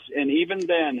 yes, and even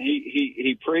then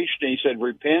he preached and he said,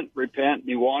 "Repent, repent." And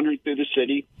he wandered through the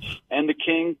city, and the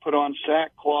king put on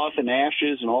sackcloth and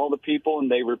ashes, and all the people, and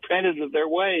they repented of their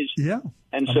ways. Yeah,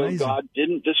 and so God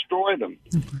didn't destroy them.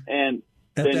 And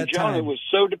then Jonah was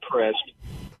so depressed,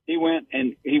 he went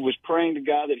and he was praying to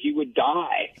God that he would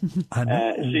die. I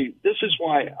know. See, this is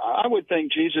why I would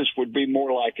think Jesus would be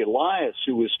more like Elias,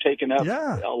 who was taken up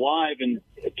alive and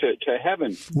to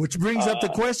heaven. Which brings up the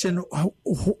question: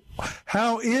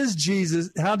 how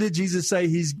did Jesus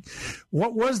say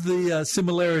what was the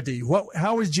similarity?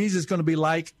 How is Jesus going to be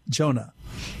like Jonah?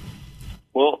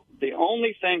 Well, the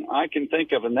only thing I can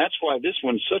think of, and that's why this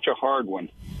one's such a hard one,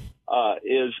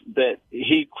 is that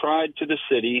he cried to the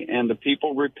city, and the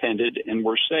people repented and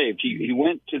were saved. He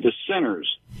went to the sinners,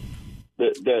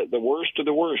 the worst of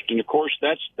the worst. And of course,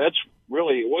 that's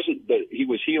really, it wasn't that he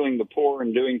was healing the poor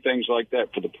and doing things like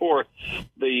that for the poor.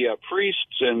 The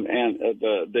priests and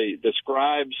the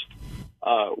scribes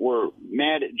were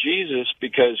mad at Jesus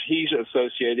because he's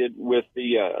associated with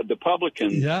the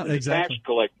publicans, the tax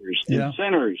collectors, and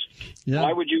sinners. Yeah.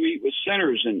 Why would you eat with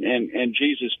sinners? And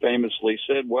Jesus famously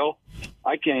said, "Well,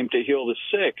 I came to heal the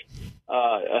sick,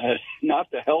 not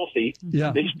the healthy.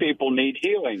 Yeah. These people need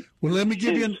healing." Well, let me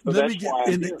give you.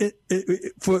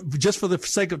 Just for the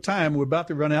sake of time, we're about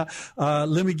to run out.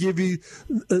 Let me give you.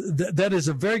 That is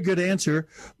a very good answer.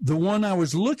 The one I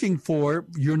was looking for.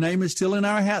 Your name is still in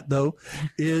our hat, though.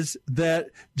 Is that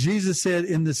Jesus said,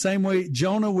 in the same way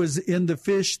Jonah was in the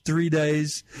fish 3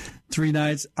 days, 3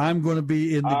 nights, I'm going to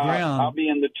be in the ground. I'll be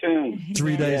in the tomb.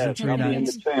 3 days and 3 nights. I'll be in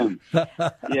the tomb.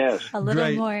 Yes. A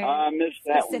little more I missed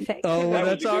that specific. One. Oh,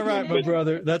 that's all right, my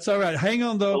brother. That's all right. Hang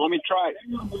on, though. Well, let me try.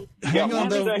 Hang on,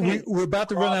 though. We're about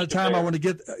to run out of time. I want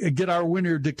to get our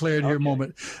winner declared here in a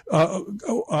moment.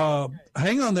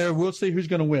 Hang on there. We'll see who's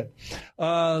going to win.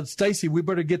 Stacy, we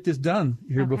better get this done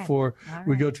here before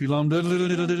we go too long.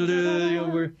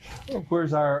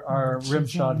 Where's our rim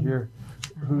shot here?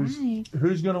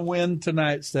 Who's going to win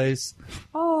tonight, Stace?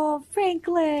 Oh,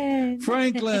 Franklin.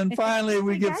 Finally,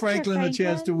 we give Franklin a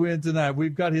chance to win tonight.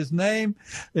 We've got his name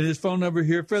and his phone number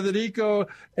here. Federico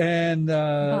and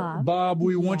Bob,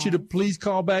 we want you to please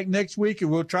call back next week, and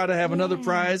we'll try to have another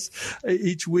prize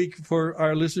each week for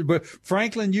our listeners. But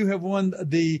Franklin, you have won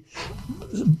the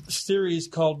series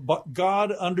called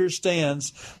God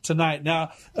Understands tonight.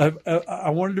 Now,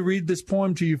 I wanted to read this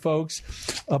poem to you folks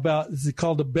it's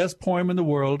called The Best Poem in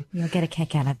the World. You'll get a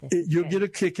kick out of this. You'll get a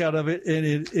kick out of it, and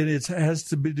it has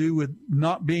to do with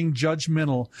not being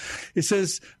judgmental. It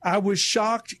says, I was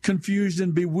shocked, confused,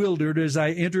 and bewildered as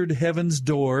I entered heaven's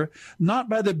door, not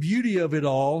by the beauty of it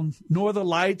all, nor the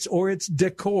lights or its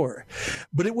decor,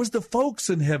 but it was the folks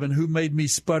in heaven who made me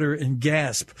sputter and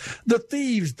gasp. The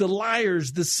thieves, the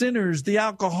liars, the sinners, the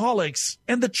alcoholics,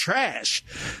 and the trash.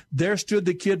 There stood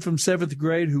the kid from 7th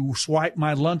grade who swiped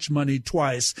my lunch money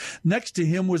twice. Next to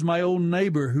him was my old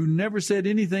neighbor who never said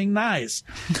anything nice.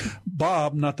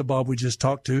 Bob, not the Bob we just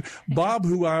talked to, Bob,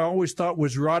 who I always thought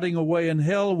was rotting away in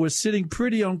hell, was sitting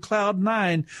pretty on cloud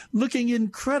 9, looking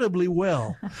incredibly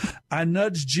well. I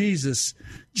nudged Jesus.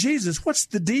 Jesus, what's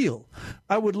the deal?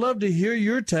 I would love to hear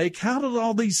your take. How did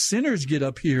all these sinners get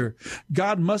up here?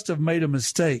 God must have made a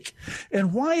mistake.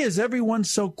 And why is everyone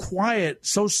so quiet,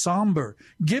 so somber?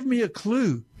 Give me a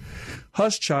clue.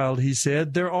 Hush, child, he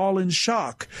said. They're all in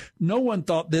shock. No one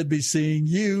thought they'd be seeing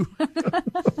you.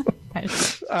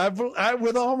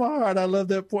 With all my heart, I love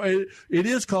that poem. It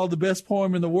is called The Best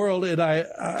Poem in the World, and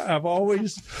I've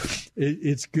always,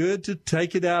 it's good to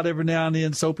take it out every now and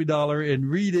then, Soapy Dollar, and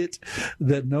read it.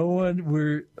 That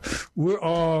we're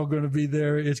all going to be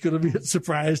there. It's going to be a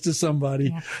surprise to somebody.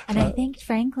 Yeah. And I think,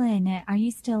 Franklin, are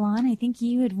you still on? I think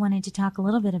you had wanted to talk a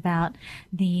little bit about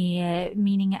the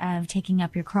meaning of taking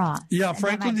up your cross. Yeah,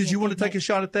 Franklin, did you want to take a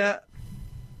shot at that?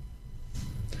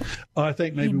 I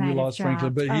think maybe we lost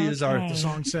Franklin, but he is our. The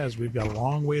song says we've got a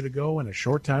long way to go and a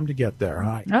short time to get there.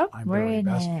 Hi, I'm we're Barry in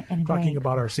Best. Talking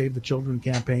about our Save the Children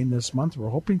campaign this month. We're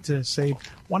hoping to save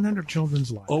 100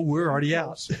 children's lives. Oh, we're already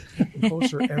out.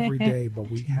 Closer every day,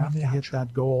 but we have to hit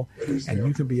that goal, and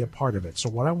you can be a part of it. So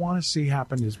what I want to see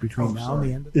happen is between now and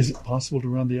the end of Is it possible to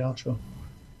run the outro?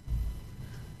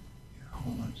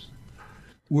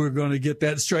 We're going to get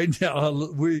that straightened out.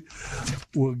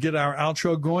 We'll get our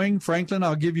outro going. Franklin,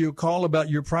 I'll give you a call about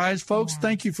your prize. Folks,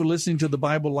 thank you for listening to the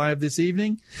Bible Live this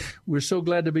evening. We're so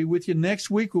glad to be with you.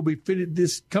 Next week,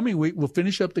 this coming week, we'll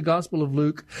finish up the Gospel of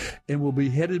Luke, and we'll be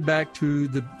headed back to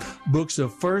the books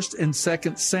of 1st and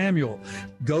 2nd Samuel.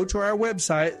 Go to our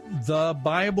website,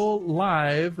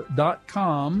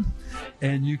 thebiblelive.com,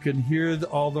 and you can hear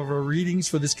all of our readings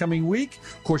for this coming week.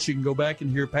 Of course, you can go back and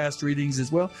hear past readings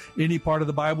as well. Any part of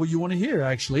the Bible you want to hear,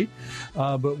 actually.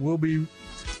 But we'll be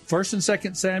 1st and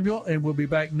 2nd Samuel, and we'll be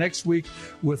back next week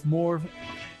with more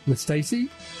with Stacy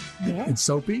and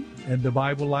Soapy and the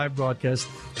Bible Live broadcast.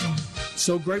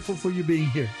 So grateful for you being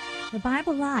here. The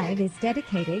Bible Live is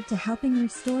dedicated to helping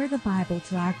restore the Bible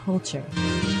to our culture.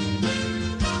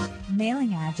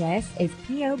 Mailing address is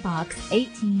P.O. Box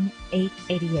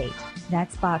 18888.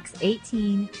 That's Box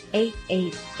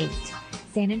 18888.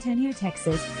 San Antonio,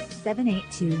 Texas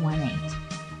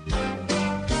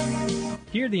 78218.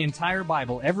 Hear the entire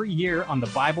Bible every year on the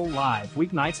Bible Live,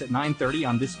 weeknights at 9:30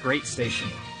 on this great station.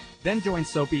 Then join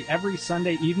SOAPY every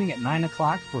Sunday evening at 9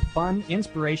 o'clock for fun,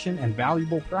 inspiration, and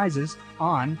valuable prizes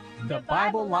on The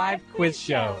Bible Live Quiz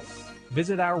Show.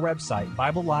 Visit our website,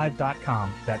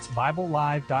 BibleLive.com. That's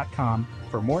BibleLive.com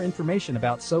for more information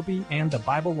about SOAPY and the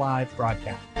Bible Live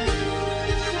broadcast.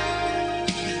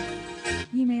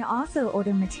 You may also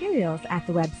order materials at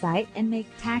the website and make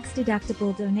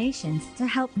tax-deductible donations to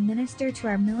help minister to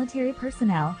our military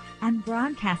personnel and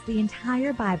broadcast the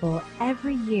entire Bible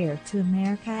every year to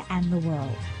America and the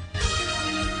world.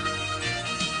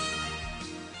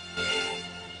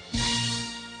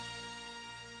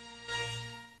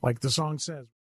 Like the song says.